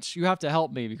 Blanche. You have to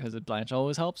help me because Blanche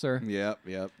always helps her. Yep.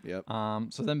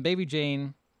 So then Baby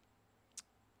Jane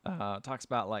talks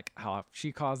about like how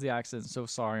she caused the accident. So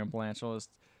sorry, and Blanche always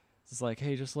is like,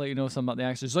 hey, just to let you know something about the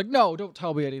accident. She's like, no, don't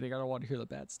tell me anything. I don't want to hear the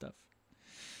bad stuff.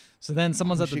 So then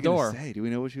someone's What at was the she gonna door. say? Do we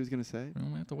know what she was gonna say? Well,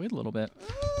 we have to wait a little bit.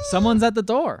 Someone's at the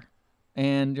door,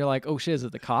 and you're like, oh shit, is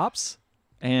it the cops?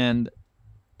 And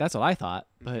that's what I thought.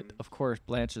 But of course,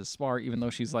 Blanche is smart, even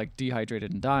though she's like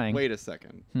dehydrated and dying. Wait a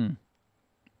second. Hmm.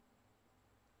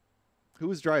 Who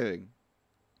was driving?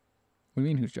 What do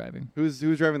you mean, who's driving? Who was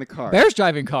driving the car? Bear's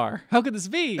driving car. How could this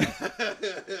be?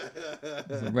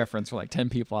 There's a reference for like 10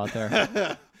 people out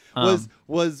there.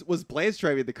 Was Blanche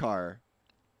driving the car?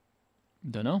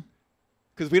 Don't know.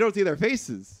 Because we don't see their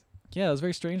faces. Yeah, it was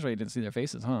very strange why you didn't see their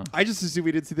faces, huh? I just assumed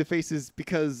we didn't see the faces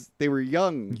because they were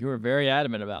young. You were very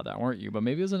adamant about that, weren't you? But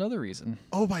maybe there's another reason.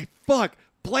 Oh my fuck!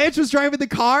 Blanche was driving the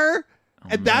car,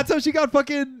 and that's how she got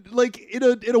fucking like in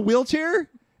a wheelchair,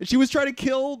 and she was trying to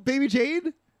kill Baby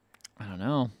Jane. I don't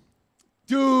know.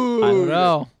 Dude, I don't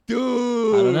know.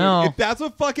 Dude, I don't know. If that's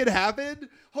what fucking happened,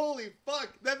 holy fuck,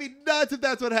 that'd be nuts if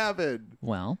that's what happened.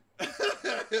 Well.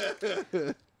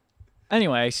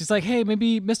 Anyway, she's like, hey,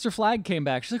 maybe Mr. Flagg came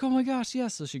back. She's like, oh my gosh,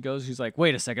 yes. So she goes, she's like,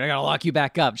 wait a second, I gotta lock you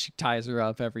back up. She ties her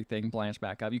up, everything, Blanche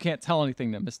back up. You can't tell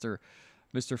anything to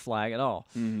Mr. Flagg at all.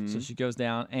 So she goes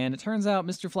down, and it turns out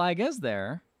Mr. Flagg is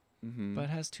there, but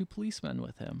has 2 policemen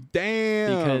with him.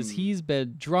 Damn. Because he's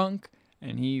been drunk,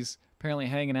 and he's apparently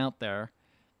hanging out there.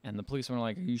 And the policemen are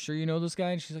like, are you sure you know this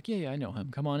guy? And she's like, yeah, I know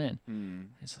him. Come on in.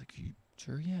 And it's like, you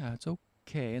sure? Yeah, it's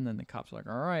okay. And then the cops are like,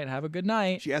 all right, have a good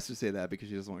night. She has to say that because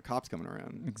she doesn't want cops coming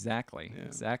around. Exactly. Yeah.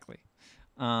 Exactly.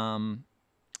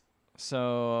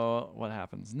 So what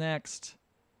happens next?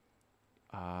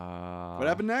 What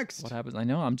happened next? What happens? I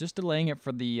know. I'm just delaying it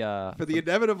for the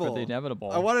inevitable. For the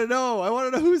inevitable. I want to know. I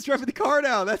want to know who's driving the car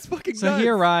now. That's fucking So nuts. he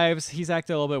arrives. He's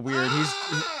acting a little bit weird.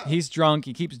 He's drunk.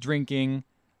 He keeps drinking.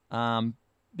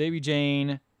 Baby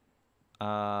Jane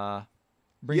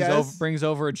brings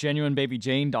over a genuine Baby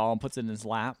Jane doll and puts it in his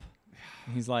lap.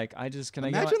 He's like, can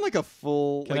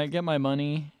I get my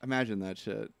money? Imagine that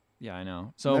shit. Yeah, I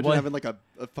know. So imagine having like a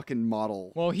fucking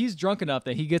model. Well, he's drunk enough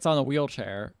that he gets on a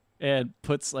wheelchair and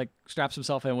straps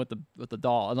himself in with the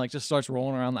doll and like just starts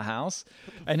rolling around the house,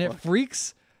 and it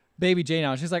freaks Baby Jane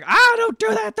out. She's like, don't do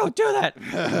that, don't do that.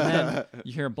 And then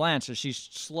you hear Blanche as she's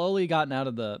slowly gotten out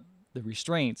of the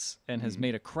restraints and has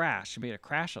made a crash. She made a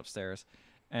crash upstairs,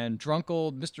 and drunk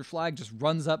old Mr. Flagg just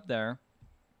runs up there,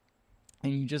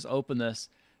 and you just open this.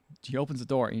 He opens the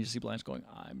door, and you just see Blanche going,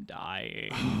 I'm dying.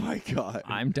 Oh, my God.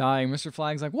 I'm dying. Mr.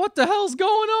 Flagg's like, what the hell's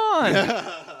going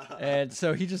on? And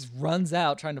so he just runs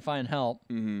out trying to find help.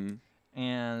 And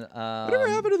whatever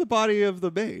happened to the body of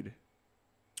the maid?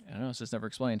 I don't know. It's just never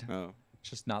explained. Oh. It's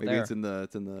just not Maybe there. it's in the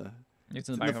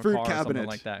back of a fruit car or something cabinet.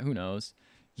 like that. Who knows?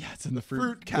 Yeah, it's in the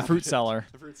fruit cabinet. the fruit cellar.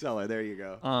 The fruit cellar. There you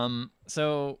go.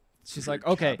 So she's Fruit like,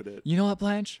 okay, cabinet. you know what,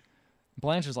 Blanche?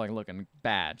 Blanche is like looking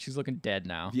bad. She's looking dead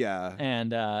now. Yeah.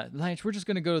 And Blanche, we're just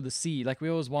gonna go to the sea like we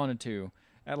always wanted to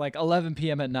at like 11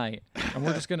 p.m. at night, and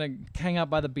we're just gonna hang out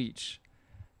by the beach.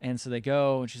 And so they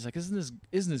go, and she's like, "Isn't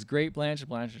this great, Blanche?" And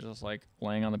Blanche is just like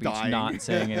laying on the beach, Dying. not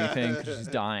saying anything because she's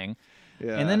dying.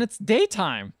 Yeah. And then it's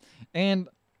daytime, and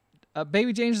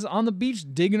Baby Jane is on the beach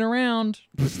digging around,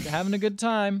 just having a good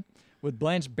time, with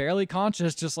Blanche barely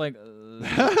conscious, just like.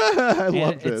 I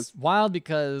love It's this. wild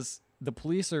because the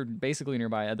police are basically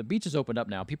nearby. The beach is opened up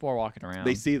now. People are walking around.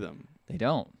 They see them. They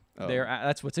don't. Oh.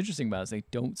 That's what's interesting about it is they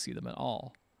don't see them at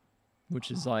all,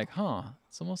 which is like, huh?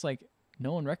 It's almost like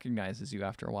no one recognizes you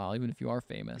after a while, even if you are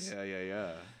famous.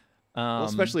 Yeah. Well,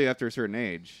 especially after a certain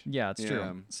age. Yeah, it's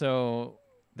true. So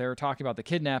they're talking about the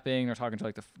kidnapping. They're talking to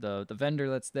like the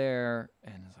vendor that's there,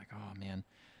 and it's like, oh man,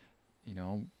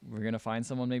 we're gonna find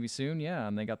someone maybe soon. Yeah,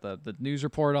 and they got the news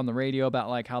report on the radio about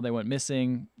like how they went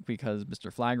missing because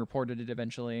Mr. Flagg reported it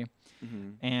eventually,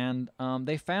 and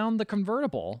they found the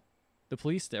convertible. The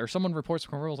police or someone reports the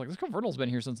convertible's like, this convertible's been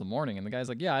here since the morning, and the guy's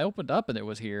like, yeah, I opened up and it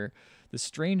was here. This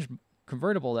strange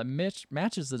convertible that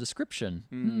matches the description.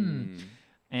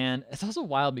 And it's also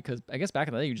wild because I guess back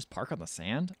in the day you just park on the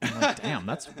sand. I'm like, damn,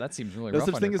 that seems really There's rough.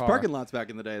 such on thing your as car. parking lots back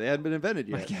in the day. They hadn't been invented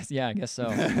yet. I guess so.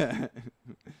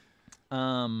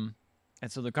 And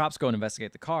so the cops go and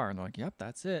investigate the car, and they're like, yep,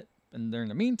 that's it. And they're in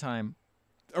the meantime,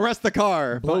 Arrest the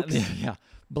car, folks. yeah,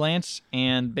 Blanche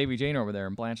and Baby Jane are over there,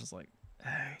 and Blanche is like,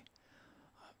 hey,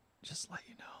 just let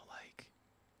you know, like,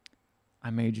 I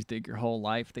made you think your whole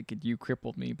life that you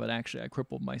crippled me, but actually I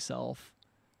crippled myself.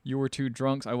 you were too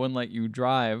drunk, so I wouldn't let you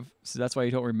drive. So that's why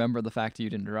you don't remember the fact that you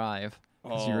didn't drive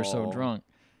because you were so Oh. drunk.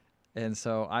 And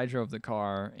so I drove the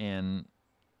car and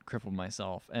crippled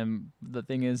myself. And the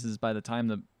thing is by the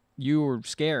time you were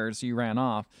scared, so you ran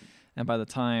off. And by the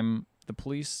time the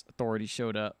police authorities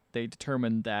showed up, they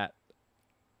determined that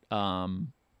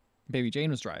Baby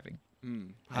Jane was driving.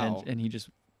 How? And he just,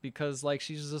 because like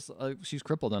she's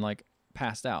crippled and like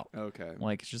passed out. Okay.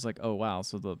 Like it's just like, oh wow,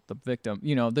 so the victim,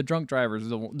 the drunk driver is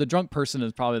the drunk person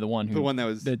is probably the one who The one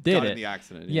that did got it. in the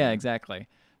accident. Yeah, exactly.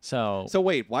 So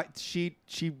wait, why she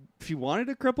wanted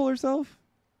to cripple herself?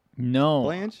 no,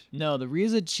 Blanche? no, the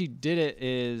reason she did it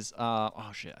is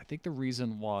oh shit, I think the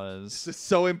reason was This is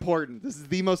so important. This is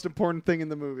the most important thing in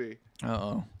the movie.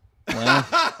 well,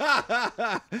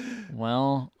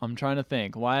 well, I'm trying to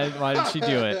think. Why did she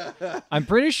do it? I'm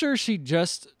pretty sure she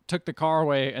just took the car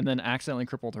away and then accidentally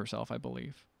crippled herself, I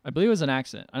believe it was an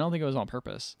accident. I don't think it was on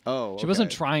purpose. Oh, She wasn't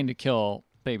okay. trying to kill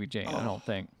Baby Jane, I don't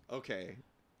think. Okay,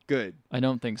 good. I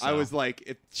don't think so. I was like,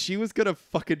 if she was gonna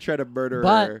fucking try to murder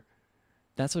But her,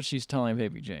 that's what she's telling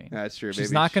Baby Jane. that's true. She's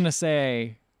Maybe not she- gonna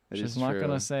say. That She's is not true.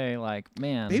 gonna say like,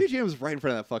 man. Baby Jane was right in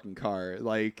front of that fucking car.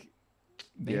 Like,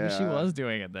 Maybe she yeah. was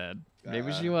doing it then.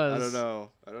 Maybe she was.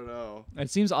 I don't know. It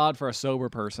seems odd for a sober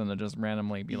person to just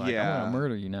randomly be like, I'm Yeah. gonna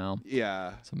murder you now.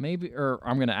 Yeah. So maybe, or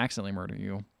I'm gonna accidentally murder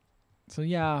you. So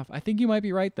yeah, I think you might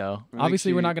be right though. think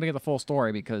Obviously, we're she- not gonna get the full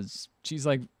story because she's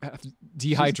like She's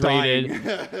dehydrated,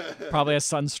 dying. probably has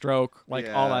sunstroke, like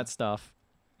all Yeah. that stuff,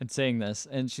 and saying this,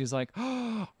 and she's like,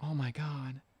 oh my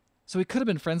god. So we could have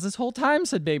been friends this whole time,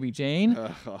 said Baby Jane.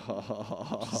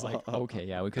 She's like, okay,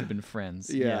 yeah, we could have been friends.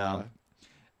 Yeah.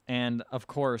 And of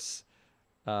course,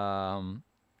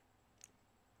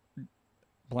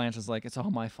 Blanche is like, it's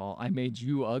all my fault. I made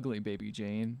you ugly, Baby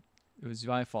Jane. It was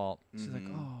my fault. She's like,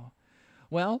 oh,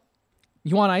 well,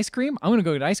 you want ice cream? I'm going to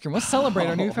go get ice cream. Let's celebrate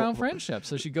our newfound friendship.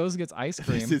 So she goes and gets ice This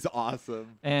cream. is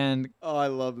awesome. And Oh, I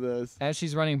love this. as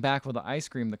she's running back with the ice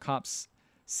cream, the cops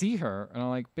see her and are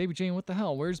like, Baby Jane, what the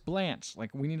hell? Where's Blanche? Like,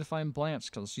 we need to find Blanche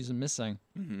because she's missing.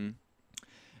 Mm-hmm.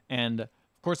 And of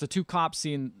course, the two cops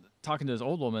talking to this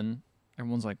old woman,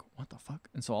 everyone's like, what the fuck?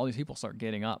 And so all these people start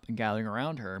getting up and gathering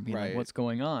around her and being like, Right. what's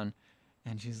going on?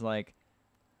 And she's like,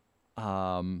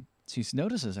 she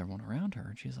notices everyone around her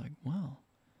and she's like, well,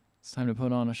 it's time to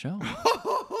put on a show.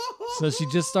 So she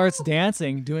just starts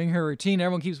dancing, doing her routine.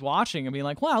 Everyone keeps watching and being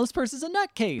like, wow, this person's a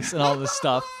nutcase and all this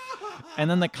stuff. And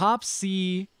then the cops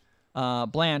see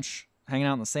Blanche hanging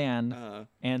out in the sand.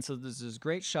 And so there's this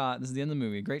great shot. This is the end of the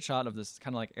movie. A great shot of this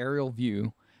kind of like aerial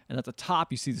view. And at the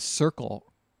top, you see the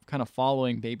circle kind of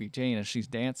following Baby Jane as she's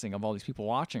dancing of all these people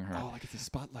watching her. Oh, like it's a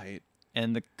spotlight.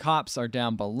 And the cops are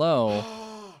down below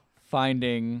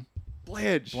finding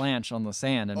Blanche on the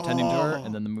sand and tending to her.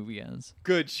 And then the movie ends.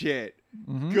 Good shit.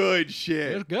 Mhm. Good It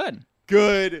shit. was good.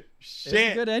 Good It was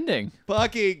shit. a good ending.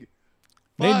 Fucking.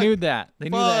 They fuck, knew that. They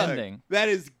knew the fuck. ending. That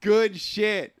is good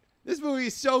shit. This movie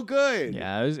is so good.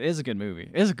 Yeah, it is a good movie.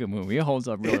 It's a good movie. It holds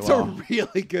up really It's well. a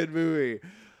really good movie.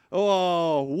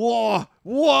 Oh,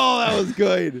 whoa, that was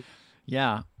good.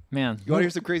 Yeah, man. You want to hear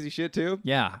some crazy shit too?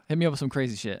 Yeah, hit me up with some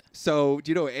crazy shit. So,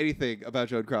 do you know anything about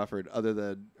Joan Crawford other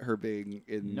than her being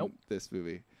in Nope. this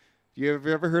movie? Have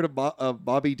you ever heard of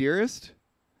Bobby Dearest?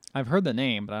 I've heard the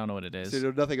name, but I don't know what it is. So you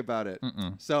know nothing about it.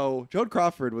 Mm-mm. So Joan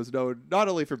Crawford was known not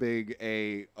only for being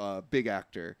a big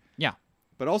actor, Yeah.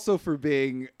 but also for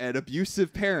being an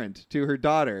abusive parent to her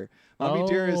daughter. Bobby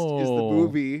Dearest is the Oh.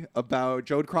 movie about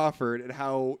Joan Crawford and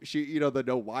how she, the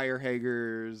no wire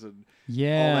hangers and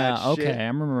Yeah. all that Okay, shit.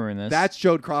 I'm remembering this. That's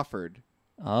Joan Crawford.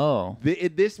 oh.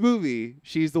 In this movie,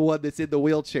 she's the one that's in the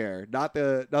wheelchair, not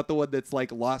the one that's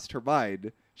like lost her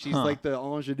mind. She's Huh. like the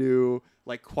ingenue,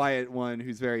 like quiet one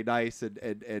who's very nice and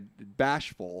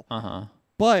bashful. Uh-huh.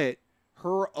 But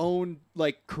her own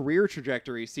like career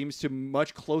trajectory seems to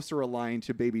much closer align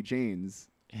to Baby Jane's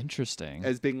Interesting.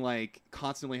 as being like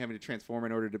constantly having to transform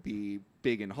in order to be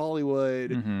big in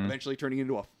Hollywood, Mhm. eventually turning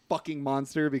into a fucking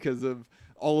monster because of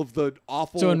all of the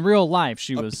awful. So in real life,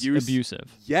 she was abuse-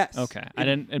 abusive. yes, Okay.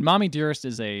 And Mommy Dearest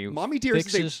is a Mommy Dearest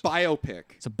is fictitious- a biopic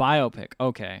It's a biopic.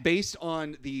 Okay. based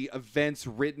on the events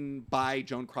written by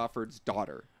Joan Crawford's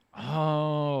daughter.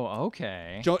 Oh,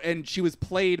 okay. And she was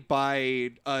played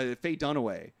by Faye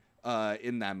Dunaway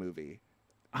in that movie.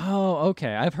 Oh,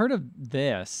 okay. I've heard of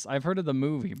this. I've heard of the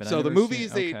movie, but So I've the never movie seen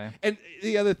is it. Okay. and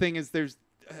the other thing is there's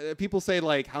people say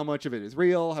like how much of it is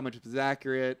real, how much of it is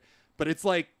accurate, but it's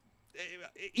like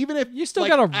even if You still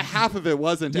like, gotta- a half of it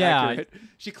wasn't Yeah. accurate,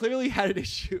 she clearly had an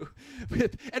issue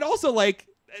with, and also like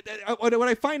what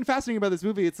I find fascinating about this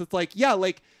movie, it's like yeah,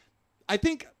 like I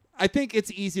think I think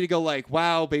it's easy to go like,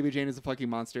 wow, Baby Jane is a fucking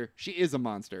monster. She is a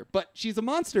monster. But she's a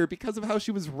monster because of how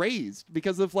she was raised,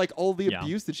 because of like all the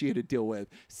abuse that she had to deal with.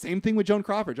 Same thing with Joan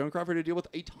Crawford. Joan Crawford had to deal with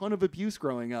a ton of abuse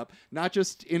growing up, not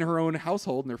just in her own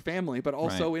household and her family, but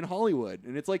also in Hollywood.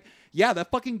 And it's like, yeah, that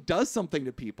fucking does something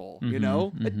to people, you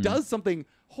know? It does something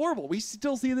horrible. We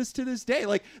still see this to this day.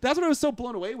 Like, that's what I was so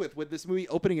blown away with this movie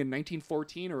opening in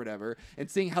 1914 or whatever, and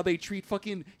seeing how they treat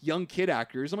fucking young kid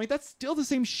actors. I'm like, that's still the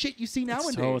same shit you see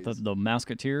nowadays. So with the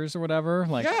Musketeers or whatever,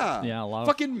 like a lot of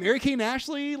fucking Mary Kay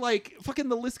Ashley, like fucking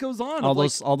the list goes on. all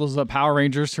those Power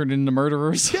Rangers turned into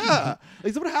murderers. Yeah,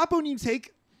 like, so what happened when you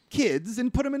take kids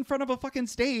and put them in front of a fucking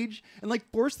stage and like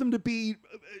force them to be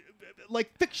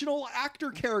like fictional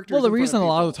actor characters? Well, the reason a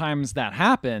lot of the times that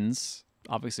happens,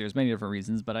 obviously there's many different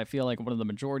reasons, but I feel like one of the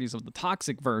majorities of the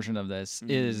toxic version of this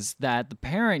is that the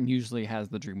parent usually has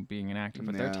the dream of being an actor,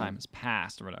 but their time has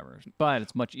passed or whatever. But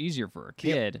it's much easier for a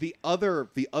kid. The other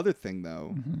thing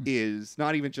though is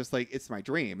not even just like it's my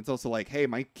dream. It's also like, hey,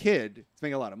 my kid is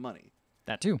making a lot of money.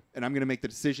 That too. And I'm going to make the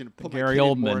decision to put Gary my kid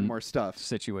Oldman in more and more stuff.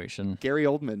 Situation. Gary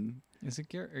Oldman. Is it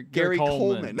Gary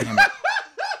Coleman?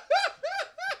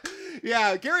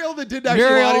 Yeah, Gary Oldman did actually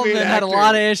Gary want to be an Oldman actor, had a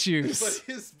lot of issues.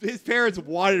 but his parents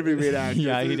wanted him to be an actor.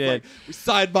 Yeah, so he he's did. Like, we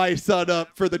signed my son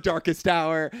up for The Darkest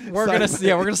Hour. We're gonna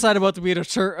sign him up to be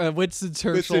a Winston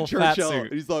Churchill fat suit.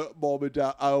 And he's like, Mom and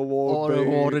Dad, I don't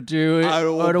want to do it. I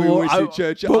don't want to be Winston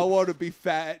Churchill. I want to be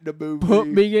fat in the movie. Put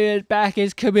me back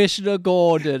as Commissioner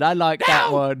Gordon. I like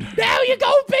that one. Now you're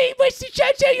gonna be Winston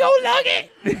Churchill. You'll like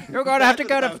it. You're gonna have to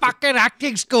go to fucking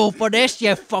acting school for this,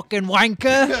 you fucking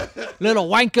wanker, little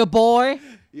wanker boy.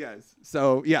 Yes.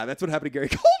 So yeah, that's what happened to Gary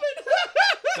Coleman.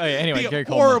 Oh yeah. Anyway, the Gary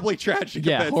Coleman. horribly tragic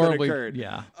events that occurred.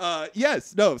 Yeah.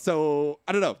 Yes. No. So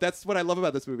I don't know. That's what I love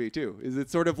about this movie too. Is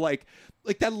it's sort of like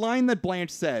that line that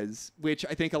Blanche says, which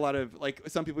I think a lot of like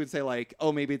some people would say like,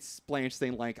 oh, maybe it's Blanche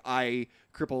saying like, I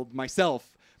crippled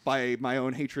myself by my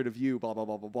own hatred of you, blah blah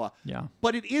blah blah blah. Yeah.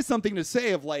 But it is something to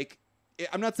say of like,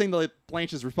 I'm not saying that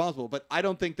Blanche is responsible, but I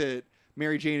don't think that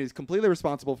Mary Jane is completely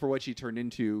responsible for what she turned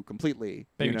into completely.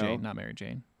 Baby Jane, not Mary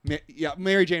Jane. Yeah,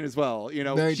 Mary Jane as well. You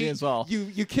know, Mary Jane as well.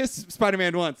 You kiss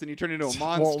Spider-Man once and you turn into a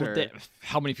monster. Well,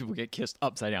 how many people get kissed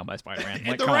upside down by Spider-Man?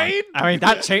 Like, the rain? I mean,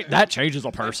 that changes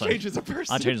a person. That changes a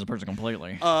person. That changes a person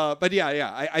completely. But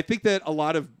yeah. I think that a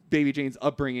lot of Baby Jane's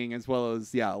upbringing, as well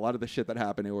as a lot of the shit that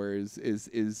happened to her,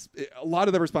 is a lot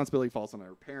of the responsibility falls on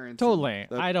her parents. Totally.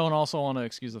 I don't also want to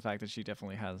excuse the fact that she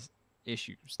definitely has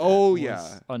issues.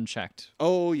 Unchecked.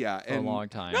 Oh yeah, for a long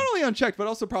time. Not only unchecked, but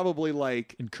also probably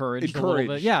like encouraged a little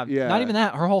bit. Yeah. Not even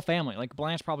that. Her whole family, like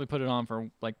Blanche, probably put it on for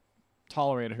like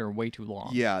tolerated her way too long.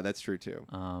 Yeah, that's true too.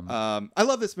 I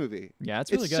love this movie. Yeah,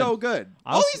 it's really good. It's so good.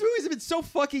 All these movies have been so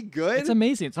fucking good. It's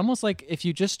amazing. It's almost like if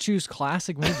you just choose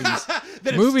classic movies,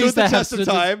 movies that have stood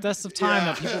the test of time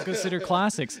that people consider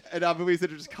classics, and not movies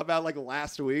that have just come out like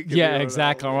last week. Yeah,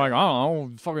 exactly. I'm like,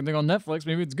 oh, fucking thing on Netflix.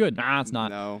 Maybe it's good. Nah, it's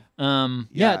not. No.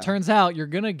 Yeah, it turns out you're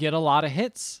gonna get a lot of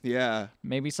hits. Yeah.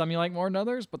 Maybe some you like more than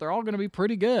others, but they're all gonna be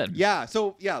pretty good. Yeah.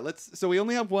 So So we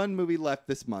only have one movie left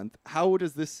this month. How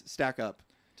does this stack up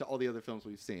to all the other films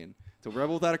we've seen? To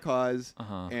Rebel Without a Cause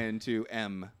and to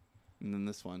M, and then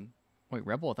this one. Wait,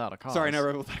 Rebel Without a Cause? Sorry, not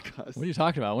Rebel Without a Cause. What are you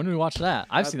talking about? When did we watch that?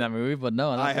 I've seen that movie, but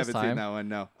no, not I this haven't time. seen that one.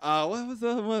 No. What was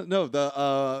the one? No,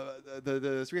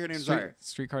 the Streetcar Named Desire.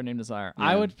 Streetcar Named Desire.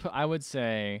 Yeah. I would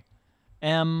say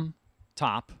M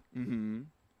top. Mm-hmm.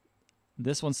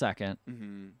 This one second.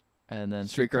 Mm-hmm. And then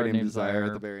Streetcar Named Desire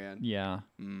at the very end. Yeah.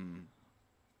 Mm.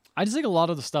 I just think a lot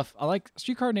of the stuff I like.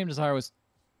 Streetcar Named Desire was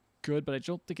good, but I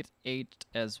don't think it aged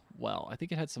as well. I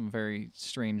think it had some very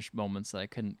strange moments that I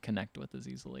couldn't connect with as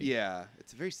easily. Yeah,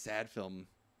 it's a very sad film.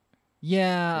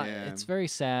 Yeah. It's very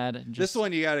sad. This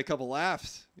one, you got a couple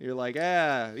laughs. You're like,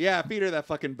 yeah, feed her that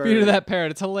fucking bird. Feed her that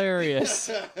parrot. It's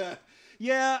hilarious.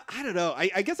 Yeah, I don't know.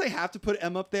 I guess I have to put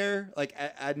M up there, like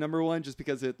at number one, just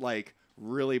because it like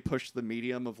really pushed the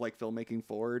medium of like filmmaking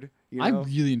forward. You know? I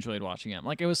really enjoyed watching it.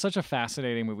 Like, it was such a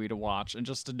fascinating movie to watch, and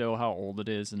just to know how old it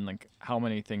is and like how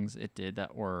many things it did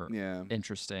that were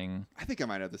interesting. I think I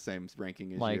might have the same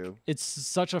ranking as like, you. It's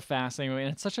such a fascinating movie,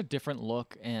 and it's such a different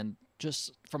look, and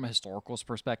just from a historical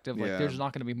perspective, like there's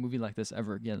not going to be a movie like this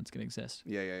ever again that's going to exist.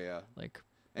 Yeah. Like.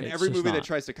 And every movie that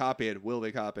tries to copy it will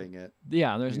be copying it.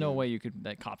 Yeah, there's no way you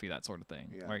could copy that sort of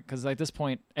thing, right? Because at this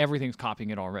point, everything's copying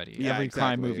it already. Yeah, every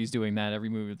crime movie's doing that. Every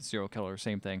movie with the serial killer,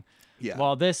 same thing. Yeah.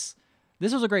 Well, this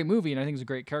was a great movie, and I think it's a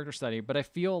great character study. But I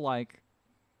feel like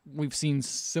we've seen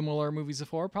similar movies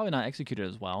before, probably not executed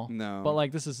as well. No. But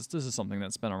like this is something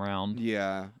that's been around.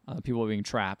 Yeah. People being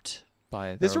trapped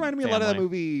by. This reminded me a lot of that family.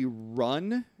 movie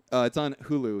Run. It's on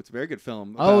Hulu. It's a very good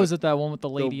film. Oh, about is it that one with the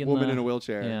lady the in woman the in a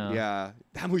wheelchair? Yeah. Yeah.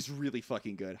 That movie's really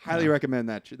fucking good. Highly Yeah. recommend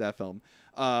that film.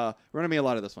 Reminded me a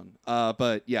lot of this one.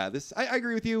 But yeah, this I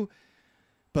agree with you.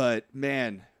 But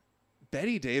man,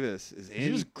 Betty Davis is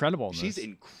in. She's incredible. In She's this.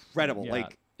 incredible. Yeah.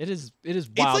 Like it is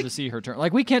wild like- to see her turn.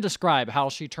 Like we can't describe how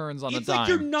she turns on a it's dime. like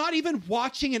you're not even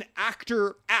watching an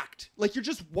actor act. Like you're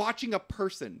just watching a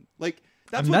person. Like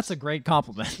that's that's a great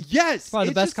compliment. yes. Probably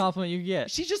the it's best just- compliment you get.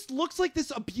 She just looks like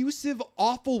this abusive,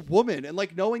 awful woman, and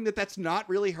like knowing that that's not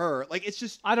really her. Like it's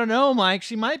just. I don't know, Mike.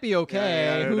 She might be okay.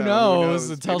 Yeah, I don't Who know. knows?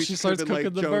 Until Maybe she could starts have been, cooking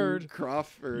like, the Joan bird.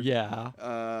 Cruff or Yeah.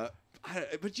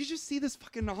 but you just see this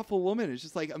fucking awful woman. It's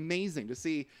just like amazing to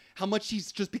see how much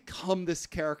she's just become this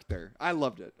character. I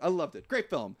loved it. Great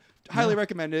film. Highly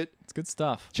recommend it. It's good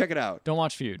stuff. Check it out. Don't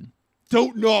watch Feud.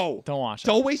 Don't know. Don't watch it.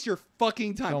 Don't waste your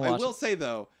fucking time. Don't I watch will it. say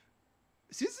though,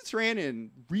 Susan Sarandon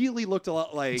really looked a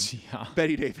lot like Yeah.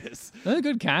 Betty Davis. That's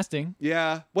good casting,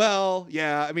 Yeah. Well,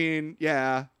 yeah. I mean,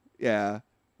 yeah. but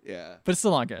it's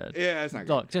still not good. Yeah, it's not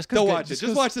good. Look, just 'cause Don't good- watch it. just Just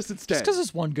 'cause- watch this instead. Just because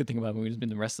it's one good thing about the movie doesn't mean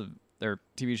the rest of their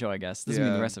TV show, I guess, doesn't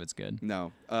mean the Yeah. rest of it's good.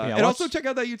 No. Yeah, And watch- also check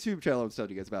out that YouTube channel I was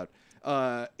telling you guys about.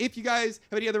 If you guys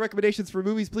have any other recommendations for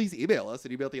movies, please email us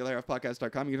at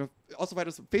email@theotherhalfpodcast.com. You can also find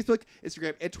us on Facebook,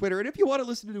 Instagram, and Twitter. And if you want to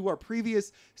listen to our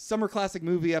previous Summer Classic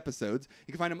movie episodes,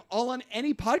 you can find them all on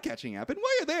any podcatching app. And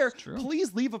while you're there, True.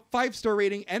 please leave a 5-star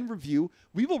rating and review.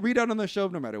 We will read out on the show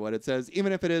no matter what it says,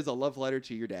 even if it is a love letter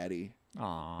to your daddy.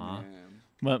 Aww. Yeah.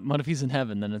 But what if he's in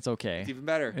heaven? Then it's okay. It's even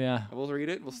better. Yeah. We'll read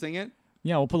it. We'll sing it.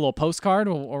 Yeah, we'll put a little postcard.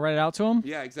 We'll write it out to him.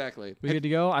 Yeah, exactly. We good to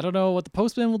go. I don't know what the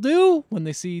postman will do when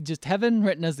they see just heaven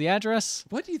written as the address.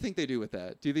 What do you think they do with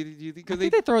that? Do they? I Because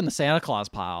think they throw it in the Santa Claus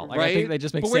pile. Like, I think they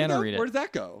just make But where Santa did read Where it. does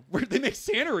that go? Where did they make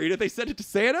Santa read it? They send it to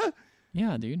Santa?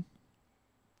 Yeah, dude.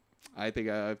 I think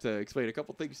I have to explain a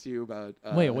couple things to you about.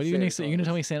 Wait, what are you gonna Santa say? You gonna Claus.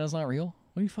 tell me Santa's not real?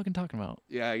 What are you fucking talking about?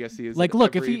 Yeah, I guess he is. Like, in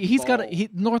look, if every he's got ball.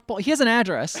 North Pole, he has an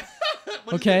address.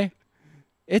 What is Okay, it?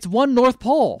 it's one North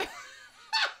Pole.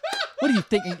 What are you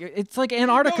thinking? It's like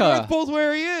Antarctica. No, North Pole's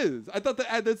where he is. I thought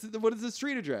that's what is the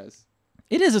street address?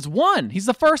 It is. It's one. He's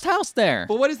the first house there.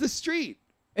 But what is the street?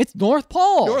 It's North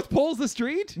Pole. North Pole's the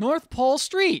street? North Pole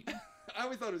Street. I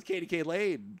always thought it was Katie K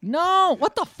Lane. No,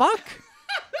 what the fuck?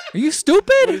 Are you What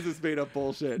stupid? is this made up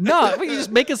bullshit? No, you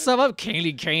just making stuff up.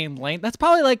 Candy Cane Lane. That's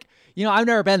probably like, I've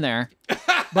never been there,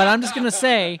 but I'm just gonna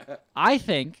say, I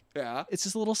think Yeah. it's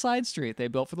just a little side street they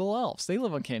built for the little elves. They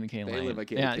live on Candy Cane They Lane. live on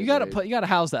Candy yeah, Cane you gotta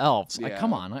house the elves. Like, Yeah.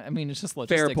 come on. I mean, it's just logistic.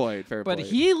 Fair point. Fair But point.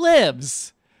 he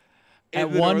lives at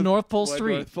In the 1 North Pole one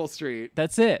Street. North Pole Street.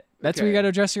 That's it. That's where you Okay. got to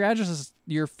address your addresses,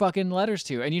 your fucking letters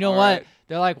to. And you know All what? right.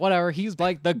 They're like, whatever. He's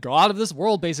like the god of this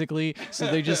world, basically. So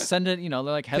they just send it. They're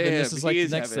like, heaven. To This him, is like he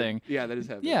the next heaven. thing. Yeah, that is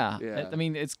heaven. Yeah. Yeah. I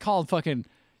mean, it's called fucking.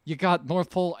 You got North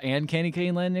Pole and Candy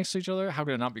Cane Land next to each other. How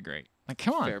could it not be great? Like,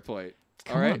 come on. Fair point.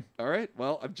 Come All right. on. All right.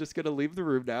 Well, I'm just gonna leave the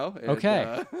room now. And,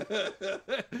 Okay.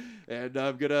 and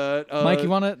I'm gonna. Mike, you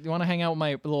wanna hang out with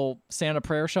my little Santa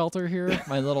prayer shelter here?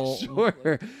 My little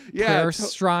Sure. Yeah. prayer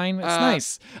shrine. It's uh,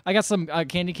 nice. I got some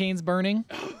candy canes burning.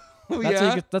 Oh,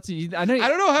 That's yeah. I know. I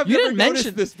don't know how I've you never didn't noticed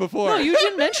mention this before. No, you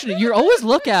didn't mention it. You always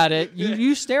look at it.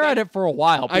 You stare at it for a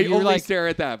while. But I you're only like, stare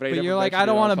at that, but, I but never you're like, mentioned I it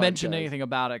don't on want to the mention podcast. anything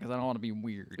about it because I don't want to be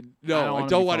weird. No, I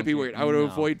don't want to be funky. weird. I want to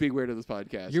No. avoid being weird on this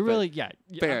podcast. You're but really yeah.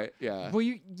 fair. Yeah.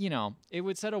 Well, it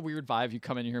would set a weird vibe. If you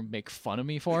come in here and make fun of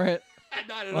me for it.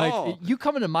 Not at Like all. you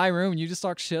come into my room and you just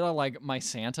talk shit on like my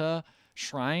Santa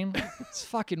shrine. It's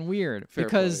fucking weird Fair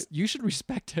because point. you should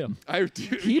respect him. I do.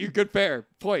 You good fair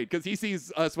point because he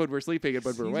sees us when we're sleeping and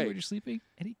when we're Sees you when awake. you're sleeping,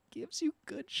 and he gives you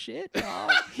good shit.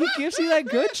 Dog. He gives you that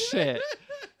good shit.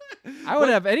 I would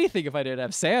have anything if I didn't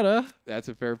have Santa. That's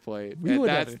a fair point. We And would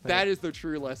have that's anything. that is the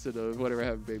true lesson of whatever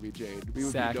happened to Baby Jane. We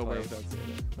would be nowhere Exactly. without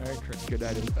Santa. Merry Christmas. Good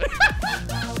night,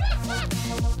 everybody.